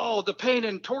go, oh, the pain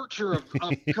and torture of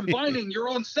combining your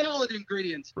own salad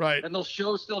ingredients. Right. And they'll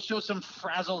show some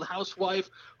frazzled housewife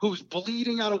who's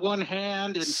bleeding out of one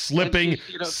hand and slipping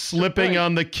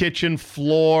on the kitchen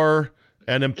floor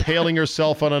and impaling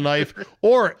herself on a knife.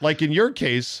 Or, like in your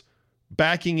case,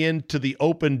 backing into the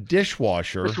open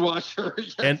dishwasher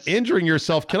yes. and injuring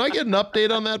yourself. Can I get an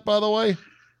update on that, by the way?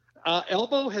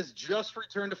 Elbow has just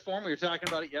returned to form. We were talking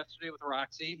about it yesterday with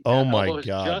Roxy. Oh, my elbow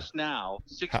God. Just now,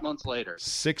 6 months later.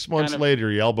 6 months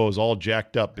later, your elbow's all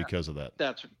jacked up because of that.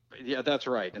 That's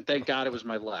right. And thank God it was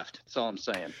my left. That's all I'm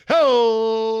saying.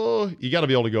 Oh, you got to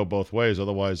be able to go both ways.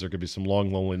 Otherwise, there could be some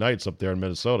long, lonely nights up there in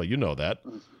Minnesota. You know that.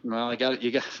 Well,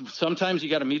 sometimes you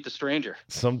got to meet the stranger.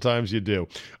 Sometimes you do.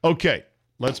 Okay,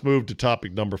 let's move to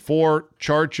topic number 4.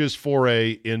 Charge's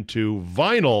foray into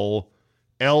vinyl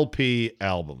LP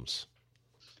albums.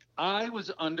 I was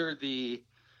under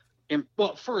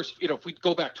first, if we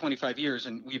go back 25 years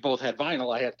and we both had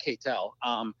vinyl, I had KTEL.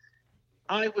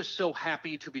 I was so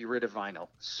happy to be rid of vinyl.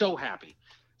 So happy.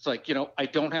 It's like, I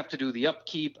don't have to do the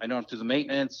upkeep. I don't have to do the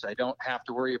maintenance. I don't have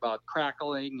to worry about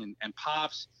crackling and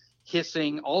pops,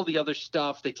 hissing, all the other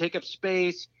stuff. They take up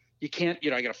space. You can't,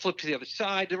 I got to flip to the other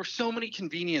side. There were so many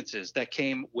conveniences that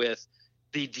came with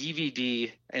the DVD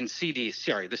and CD,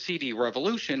 the CD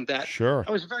revolution that sure.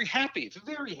 I was very happy to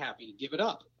give it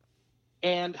up.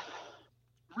 And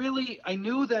really, I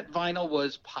knew that vinyl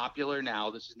was popular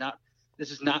now. This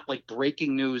is not like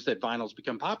breaking news that vinyl's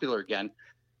become popular again.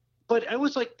 But I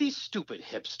was like, these stupid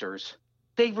hipsters,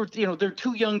 they're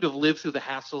too young to live through the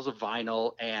hassles of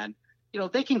vinyl, and,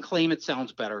 they can claim it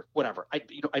sounds better, whatever. I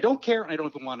don't care, and I don't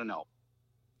even want to know.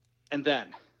 And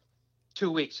then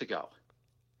 2 weeks ago,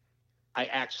 I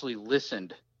actually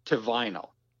listened to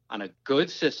vinyl on a good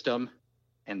system,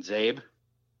 and Zabe,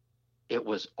 it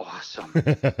was awesome.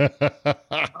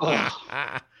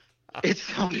 It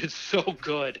sounded so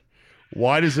good.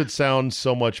 Why does it sound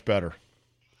so much better?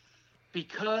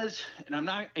 Because, and I'm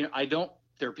not, I don't,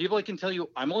 there are people that can tell you,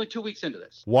 I'm only 2 weeks into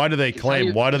this. Why do they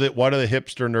claim, why do the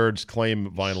hipster nerds claim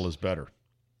vinyl is better?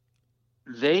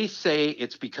 They say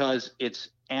it's because it's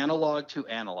analog to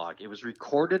analog. It was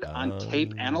recorded on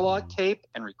tape, analog tape,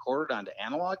 and recorded onto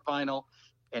analog vinyl,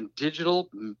 and digital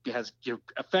has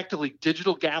effectively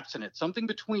digital gaps in it. Something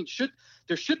between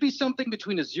there should be something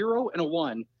between a 0 and a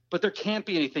 1, but there can't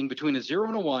be anything between a 0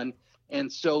 and a 1,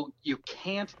 and so you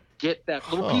can't get that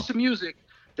little piece of music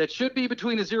that should be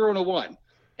between a 0 and a 1.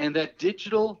 And that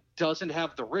digital doesn't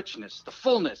have the richness, the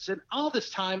fullness. And all this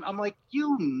time, I'm like,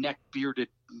 you neck-bearded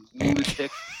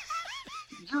lunatic.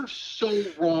 You're so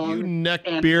wrong. You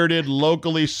neck-bearded,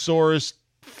 locally sourced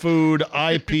food,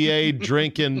 IPA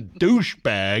drinking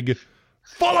douchebag.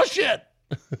 Full of shit.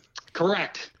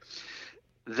 Correct.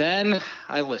 Then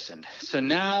I listened. So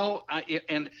now I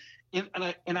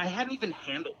hadn't even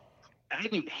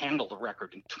handled the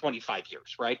record in 25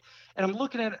 years, right? And I'm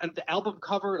looking at the album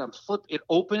cover, and it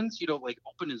opens,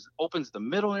 opens the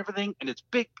middle and everything, and it's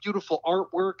big, beautiful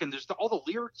artwork, and there's all the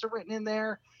lyrics are written in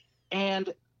there.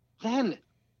 And then,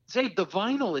 Zabe, the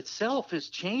vinyl itself has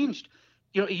changed.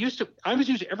 I was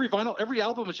using every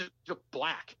album was just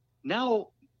black. Now,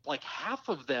 like half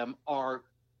of them are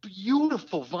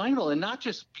beautiful vinyl, and not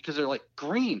just because they're like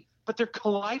green, but they're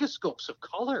kaleidoscopes of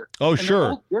color. Oh, and sure. They're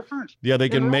all different. Yeah, they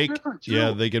can make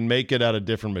it out of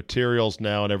different materials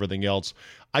now and everything else.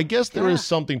 I guess there is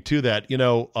something to that.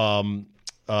 One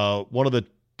of the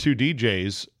two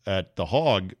DJs at the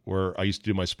Hog, where I used to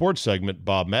do my sports segment,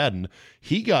 Bob Madden,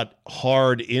 he got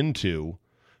hard into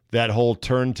that whole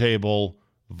turntable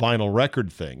vinyl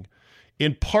record thing,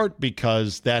 in part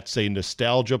because that's a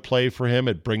nostalgia play for him.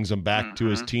 It brings him back to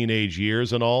his teenage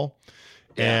years and all.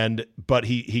 Yeah. But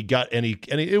he got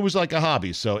it was like a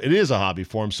hobby. So it is a hobby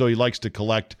for him. So he likes to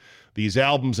collect these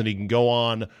albums, and he can go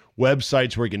on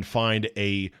websites where he can find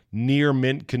a near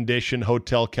mint condition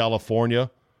Hotel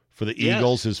California for the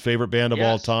Eagles, his favorite band of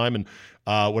all time. And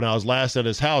when I was last at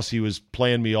his house, he was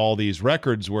playing me all these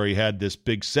records where he had this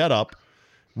big setup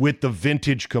with the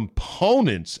vintage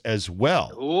components as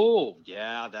well. Oh,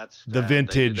 yeah, that's the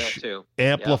vintage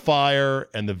amplifier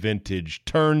and the vintage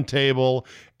turntable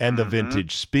and the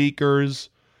vintage speakers.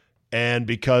 And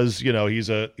because, he's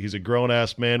a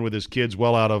grown-ass man with his kids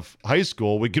well out of high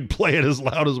school, we could play it as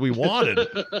loud as we wanted.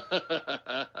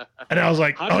 And I was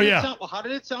like, how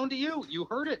did it sound to you? You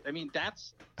heard it. I mean,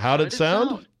 how did it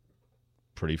sound?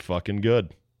 Pretty fucking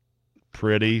good.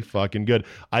 Pretty fucking good.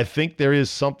 I think there is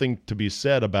something to be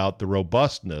said about the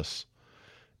robustness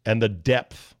and the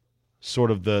depth,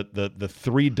 sort of the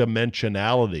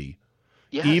three-dimensionality,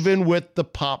 even with the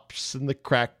pops and the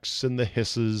cracks and the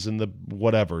hisses and the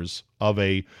whatevers of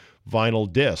a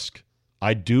vinyl disc.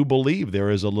 I do believe there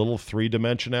is a little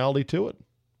three-dimensionality to it.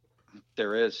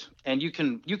 There is. And you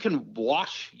can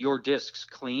wash your discs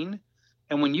clean.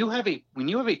 And when you have a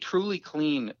truly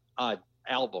clean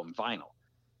album, vinyl,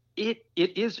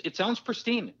 it sounds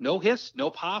pristine, no hiss, no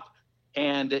pop,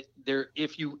 and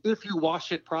if you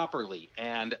wash it properly,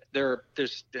 and there's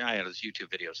YouTube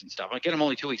videos and stuff. Again, I'm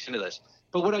only 2 weeks into this,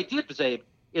 but what I did, Zabe,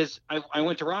 is I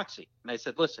went to Roxy and I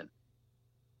said, listen,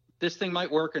 this thing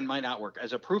might work and might not work.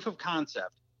 As a proof of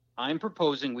concept, I'm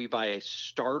proposing we buy a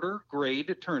starter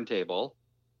grade turntable,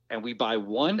 and we buy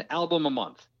one album a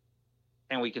month,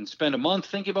 and we can spend a month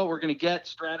thinking about what we're going to get,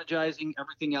 strategizing,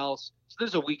 everything else. So this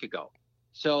is a week ago.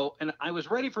 So, and I was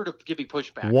ready for it to give me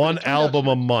pushback. One album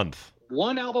a month.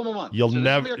 One album a month. You'll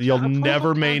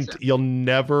never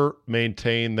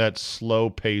maintain that slow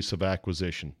pace of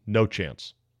acquisition. No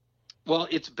chance. Well,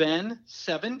 it's been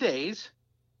 7 days.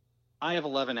 I have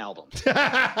 11 albums.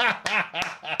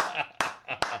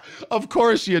 Of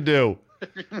course you do.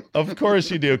 Of course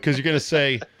you do, because you're going to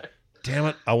say, damn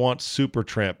it, I want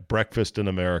Supertramp, Breakfast in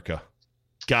America.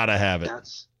 Gotta have it.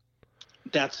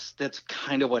 That's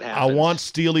kind of what happens. I want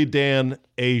Steely Dan,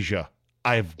 Asia.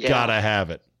 I've got to have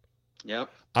it. Yep.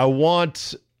 I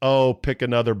want, pick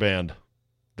another band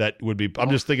that would be, I'm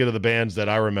just thinking of the bands that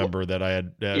I remember that I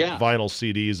had vinyl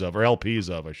CDs of, or LPs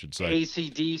of, I should say.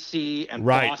 AC/DC and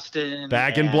Boston.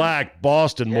 Back in Black,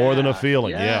 Boston, More Than a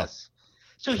Feeling. Yes.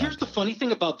 So here's the funny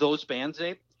thing about those bands,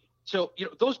 Abe. So,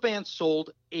 those bands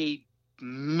sold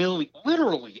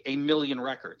literally a million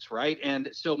records, right? And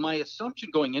so my assumption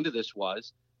going into this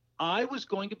was I was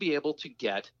going to be able to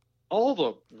get all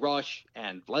the Rush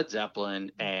and Led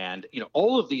Zeppelin and,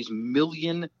 all of these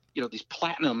million, these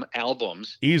platinum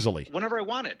albums easily whenever I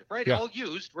wanted, right? Yeah. All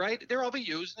used, right? They're all be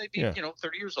used. They'd be,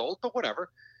 30 years old, but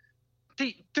whatever.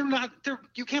 You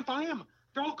can't buy them.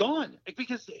 They're all gone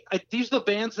because these are the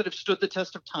bands that have stood the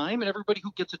test of time, and everybody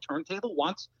who gets a turntable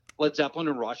wants Led Zeppelin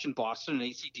and Rush and Boston and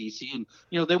AC/DC, and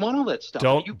they want all that stuff.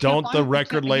 Don't the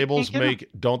record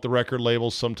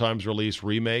labels sometimes release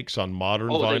remakes on modern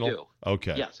vinyl? They do.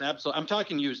 Okay. Yes, absolutely. I'm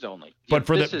talking used only. But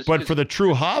for the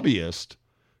true hobbyist,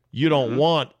 you don't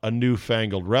want a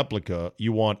newfangled replica.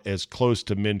 You want as close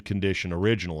to mint condition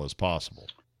original as possible.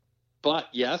 But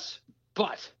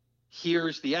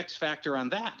here's the X factor on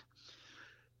that.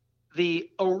 The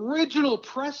original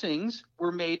pressings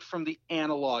were made from the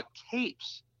analog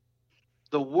tapes.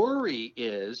 The worry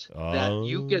is that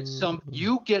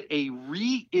you get a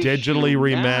reissue digitally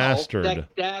remastered.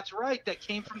 That's right. That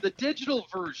came from the digital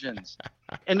versions,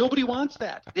 and nobody wants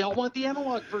that. They all want the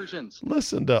analog versions.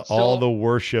 Listen to all the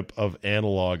worship of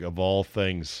analog of all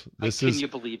things. Can you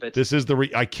believe it? This is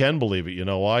I can believe it. You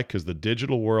know why? Because the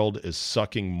digital world is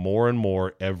sucking more and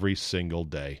more every single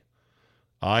day.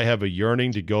 I have a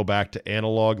yearning to go back to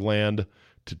analog land,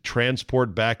 to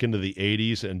transport back into the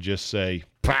 80s and just say,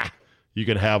 "Pah! You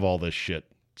can have all this shit."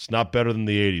 It's not better than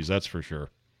the 80s, that's for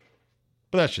sure.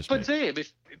 But that's just me. Zabe,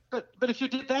 if you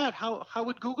did that, how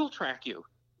would Google track you?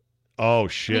 Oh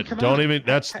shit!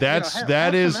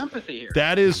 That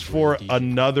is for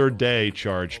another day,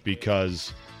 Charge,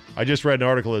 because I just read an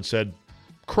article that said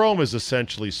Chrome is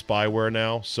essentially spyware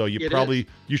now, so you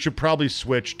should probably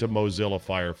switch to Mozilla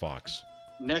Firefox.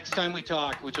 Next time we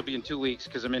talk, which will be in 2 weeks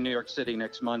because I'm in New York City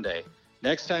next Monday.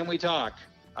 Next time we talk,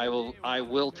 I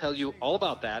will tell you all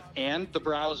about that and the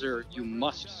browser you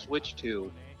must switch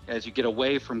to as you get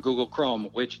away from Google Chrome,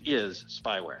 which is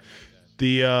spyware.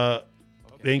 They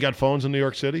ain't got phones in New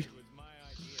York City?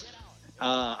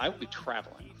 I will be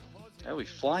traveling. I will be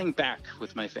flying back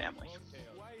with my family.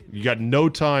 You got no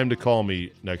time to call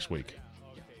me next week.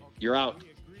 You're out.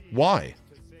 Why?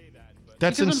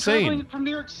 That's because insane. I'm traveling from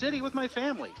New York City with my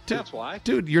family. That's why.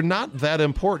 Dude, you're not that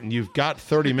important. You've got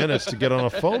 30 minutes to get on a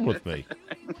phone with me.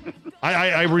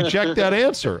 I reject that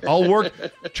answer. I'll work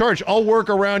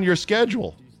around your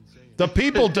schedule. The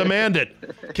people demand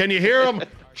it. Can you hear them?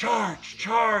 Charge.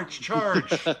 All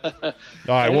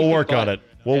right, we'll work on it.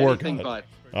 All right,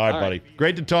 buddy.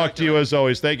 Great to talk to you as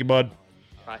always. Thank you, bud.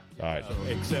 Bye. All right.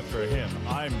 Except for him.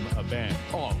 I'm a band.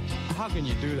 Oh, how can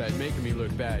you do that, making me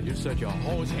look bad? You're such a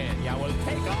hose hand. Yeah, well,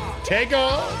 take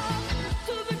off.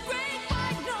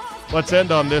 Let's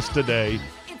end on this today.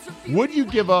 Would you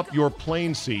give up your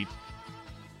plane seat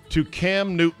to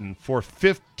Cam Newton for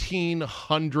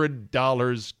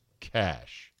 $1,500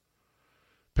 cash?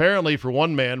 Apparently, for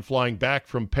one man flying back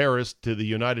from Paris to the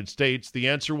United States, the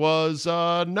answer was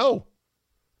no.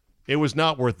 It was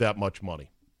not worth that much money.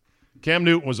 Cam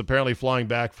Newton was apparently flying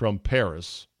back from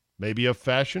Paris, maybe a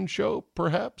fashion show,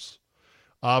 perhaps,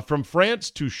 from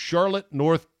France to Charlotte,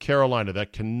 North Carolina.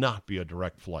 That cannot be a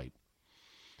direct flight.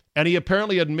 And he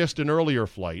apparently had missed an earlier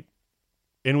flight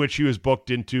in which he was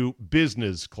booked into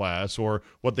business class, or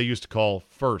what they used to call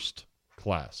first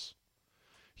class.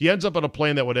 He ends up on a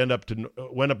plane that went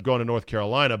up going to North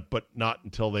Carolina, but not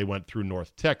until they went through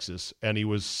North Texas, and he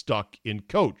was stuck in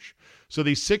coach. So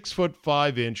the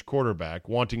 6'5" quarterback,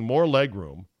 wanting more leg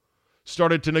room,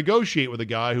 started to negotiate with a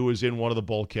guy who was in one of the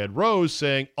bulkhead rows,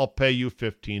 saying, "I'll pay you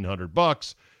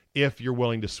 $1,500 if you're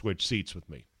willing to switch seats with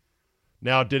me."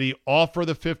 Now, did he offer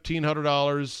the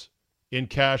 $1,500 in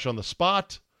cash on the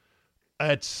spot?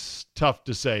 It's tough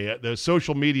to say. The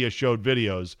social media showed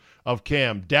videos of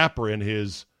Cam, dapper in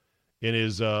his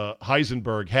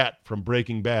Heisenberg hat from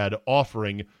Breaking Bad,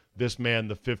 offering this man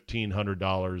the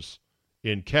 $1,500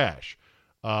 in cash.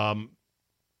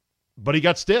 But he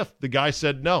got stiff. The guy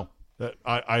said, no,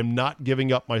 I'm not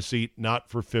giving up my seat, not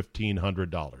for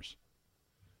 $1,500.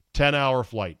 10-hour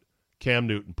flight. Cam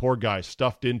Newton, poor guy,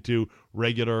 stuffed into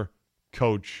regular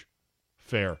coach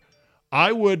fare.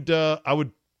 I would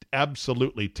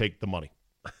absolutely take the money.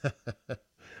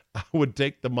 I would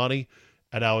take the money,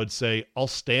 and I would say, I'll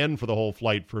stand for the whole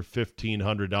flight for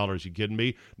 $1,500. You kidding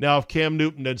me? Now, if Cam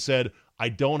Newton had said, I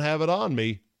don't have it on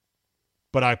me,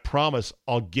 but I promise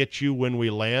I'll get you when we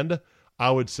land,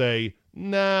 I would say,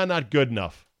 nah, not good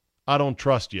enough. I don't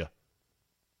trust you.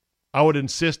 I would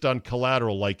insist on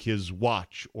collateral like his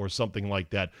watch or something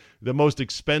like that, the most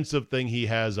expensive thing he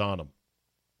has on him.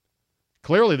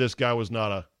 Clearly, this guy was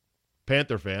not a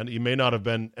Panther fan. He may not have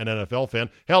been an NFL fan.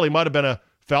 Hell, he might have been a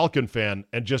Falcon fan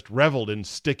and just reveled in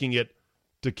sticking it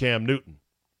to Cam Newton.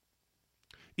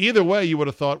 Either way, you would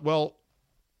have thought, well,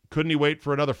 couldn't he wait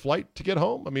for another flight to get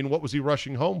home? I mean, what was he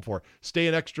rushing home for? Stay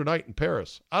an extra night in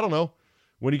Paris? I don't know.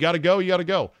 When you got to go, you got to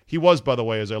go. He was, by the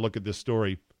way, as I look at this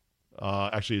story,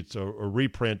 actually it's a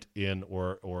reprint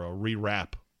or a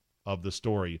rewrap of the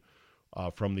story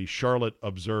from the Charlotte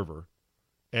Observer.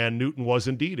 And Newton was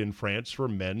indeed in France for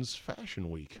Men's Fashion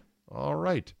Week. All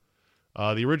right.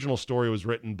 The original story was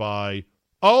written by,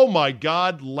 oh my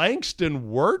God,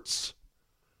 Langston Wirtz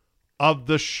of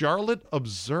the Charlotte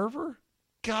Observer?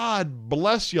 God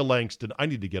bless you, Langston. I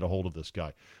need to get a hold of this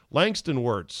guy. Langston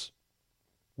Wirtz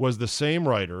was the same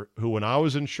writer who, when I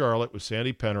was in Charlotte with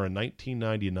Sandy Penner in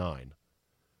 1999,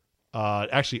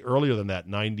 actually earlier than that,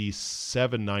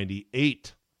 97,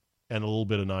 98, and a little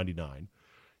bit of 99,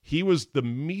 he was the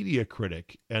media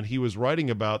critic, and he was writing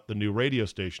about the new radio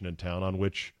station in town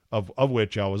of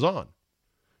which I was on.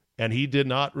 And he did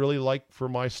not really like for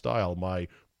my style, my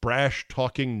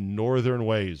brash-talking northern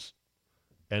ways.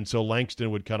 And so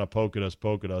Langston would kind of poke at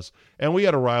us. And we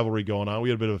had a rivalry going on. We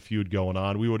had a bit of a feud going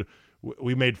on.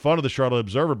 We made fun of the Charlotte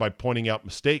Observer by pointing out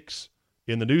mistakes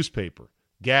in the newspaper,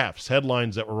 gaffes,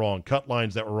 headlines that were wrong, cut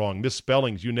lines that were wrong,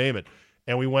 misspellings, you name it.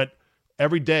 And we went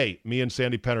every day, me and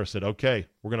Sandy Penner said, okay,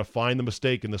 we're going to find the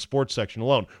mistake in the sports section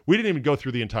alone. We didn't even go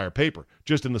through the entire paper.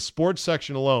 Just in the sports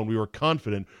section alone, we were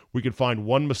confident we could find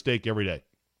one mistake every day.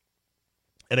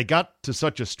 And it got to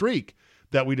such a streak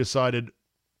that we decided,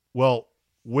 well,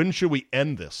 when should we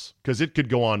end this? Because it could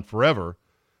go on forever.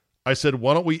 I said,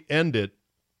 why don't we end it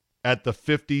at the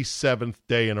 57th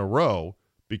day in a row,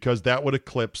 because that would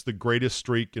eclipse the greatest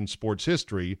streak in sports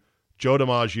history, Joe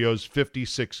DiMaggio's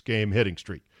 56-game hitting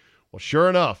streak. Well, sure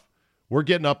enough, we're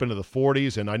getting up into the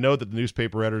 40s, and I know that the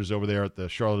newspaper editors over there at the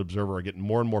Charlotte Observer are getting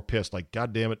more and more pissed. Like,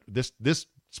 God damn it, this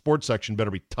sports section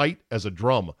better be tight as a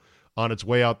drum on its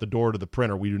way out the door to the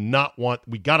printer. We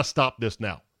got to stop this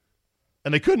now.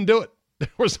 And they couldn't do it. There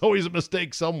was always a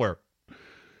mistake somewhere.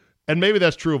 And maybe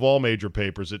that's true of all major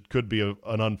papers. It could be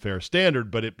an unfair standard,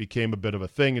 but it became a bit of a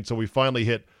thing. And so we finally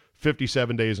hit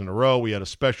 57 days in a row. We had a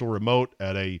special remote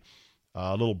at a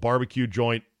little barbecue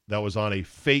joint that was on a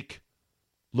fake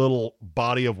little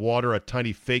body of water, a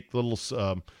tiny fake little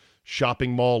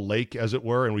shopping mall lake, as it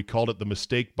were, and we called it the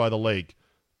Mistake by the Lake,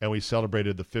 and we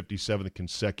celebrated the 57th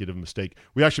consecutive mistake.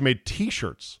 We actually made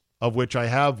T-shirts, of which I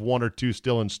have one or two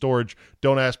still in storage.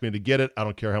 Don't ask me to get it. I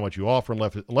don't care how much you offer,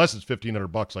 unless it's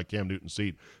 $1,500 like Cam Newton's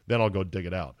seat. Then I'll go dig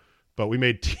it out. But we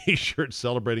made T-shirts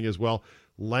celebrating as well.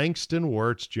 Langston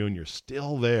Wirtz Jr.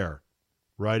 still there,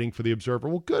 writing for the Observer.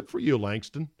 Well, good for you,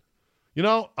 Langston. You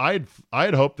know, I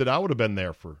had hoped that I would have been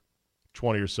there for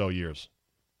 20 or so years.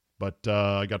 But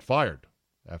I got fired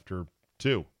after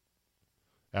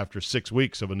 6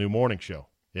 weeks of a new morning show.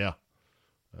 Yeah.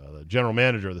 The general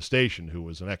manager of the station, who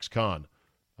was an ex-con,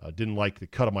 didn't like the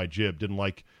cut of my jib, didn't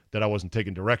like that I wasn't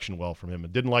taking direction well from him,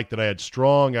 and didn't like that I had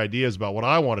strong ideas about what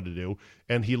I wanted to do,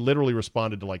 and he literally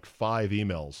responded to like 5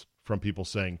 emails from people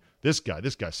saying, this guy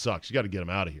sucks, you got to get him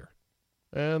out of here.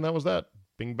 And that was that.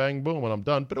 Bing, bang, boom, and I'm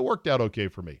done. But it worked out okay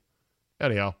for me.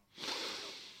 Anyhow,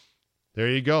 there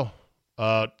you go.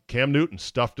 Cam Newton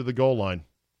stuffed to the goal line.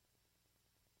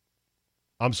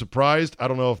 I'm surprised. I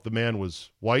don't know if the man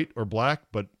was white or black,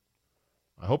 but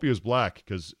I hope he was black,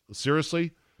 because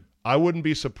seriously, I wouldn't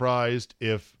be surprised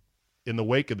if in the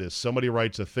wake of this, somebody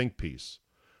writes a think piece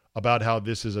about how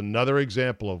this is another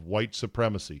example of white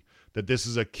supremacy, that this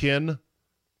is akin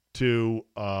to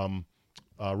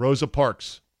Rosa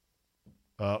Parks,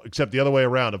 except the other way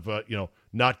around of,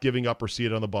 not giving up her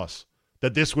seat on the bus,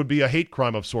 that this would be a hate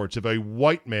crime of sorts if a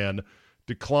white man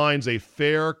declines a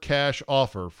fair cash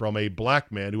offer from a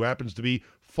black man who happens to be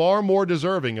far more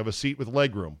deserving of a seat with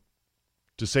legroom.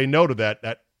 To say no to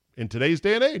that in today's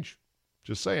day and age,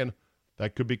 just saying,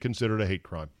 that could be considered a hate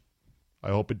crime. I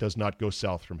hope it does not go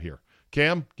south from here.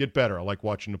 Cam, get better. I like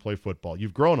watching you play football.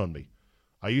 You've grown on me.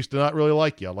 I used to not really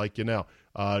like you. I like you now.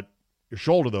 Your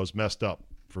shoulder, though, is messed up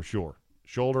for sure.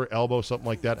 Shoulder, elbow, something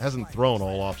like that. Hasn't thrown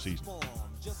all offseason.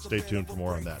 Stay tuned for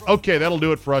more on that. Okay, that'll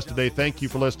do it for us today. Thank you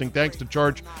for listening. Thanks to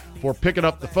Charge for picking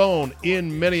up the phone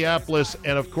in Minneapolis.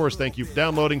 And, of course, thank you for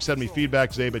downloading. Send me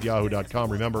feedback,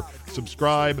 zabe@yahoo.com. Remember,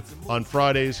 subscribe on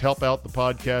Fridays. Help out the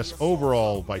podcast.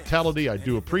 Overall vitality, I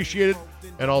do appreciate it.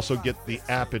 And also get the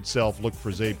app itself. Look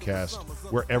for CzabeCast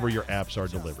wherever your apps are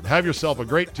delivered. Have yourself a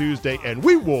great Tuesday, and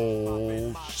we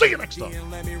will see you next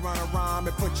time. Let me run around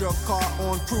and put your car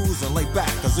on cruise and lay back,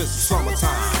 'cause it's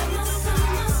summertime.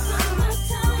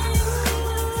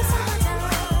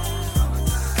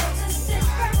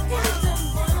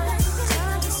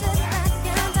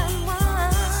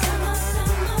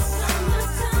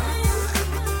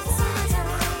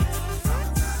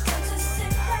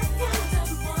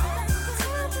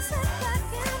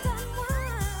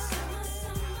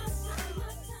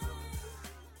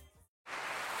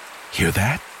 Hear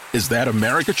that? Is that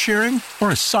America cheering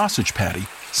or a sausage patty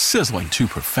sizzling to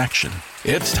perfection.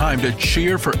 It's time to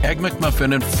cheer for Egg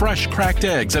McMuffin and fresh cracked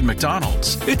eggs at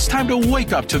McDonald's. It's time to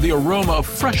wake up to the aroma of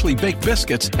freshly baked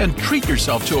biscuits and treat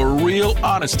yourself to a real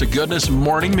honest-to-goodness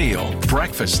morning meal.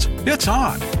 Breakfast, it's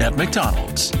on at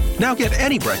McDonald's. Now get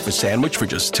any breakfast sandwich for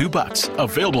just $2.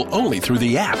 Available only through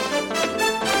the app.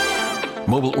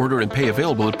 Mobile order and pay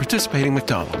available at participating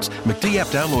McDonald's. McD app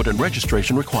download and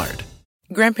registration required.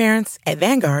 Grandparents, at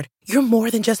Vanguard, you're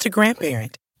more than just a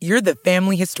grandparent. You're the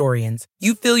family historians.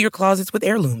 You fill your closets with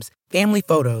heirlooms, family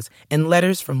photos, and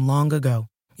letters from long ago.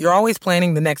 You're always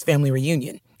planning the next family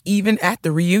reunion, even at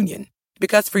the reunion.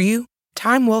 Because for you,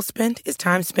 time well spent is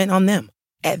time spent on them.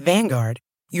 At Vanguard,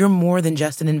 you're more than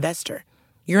just an investor.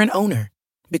 You're an owner.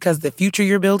 Because the future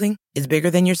you're building is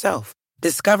bigger than yourself.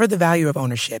 Discover the value of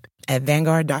ownership at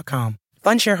Vanguard.com.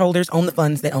 Fund shareholders own the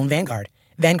funds that own Vanguard.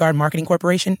 Vanguard Marketing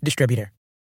Corporation, distributor.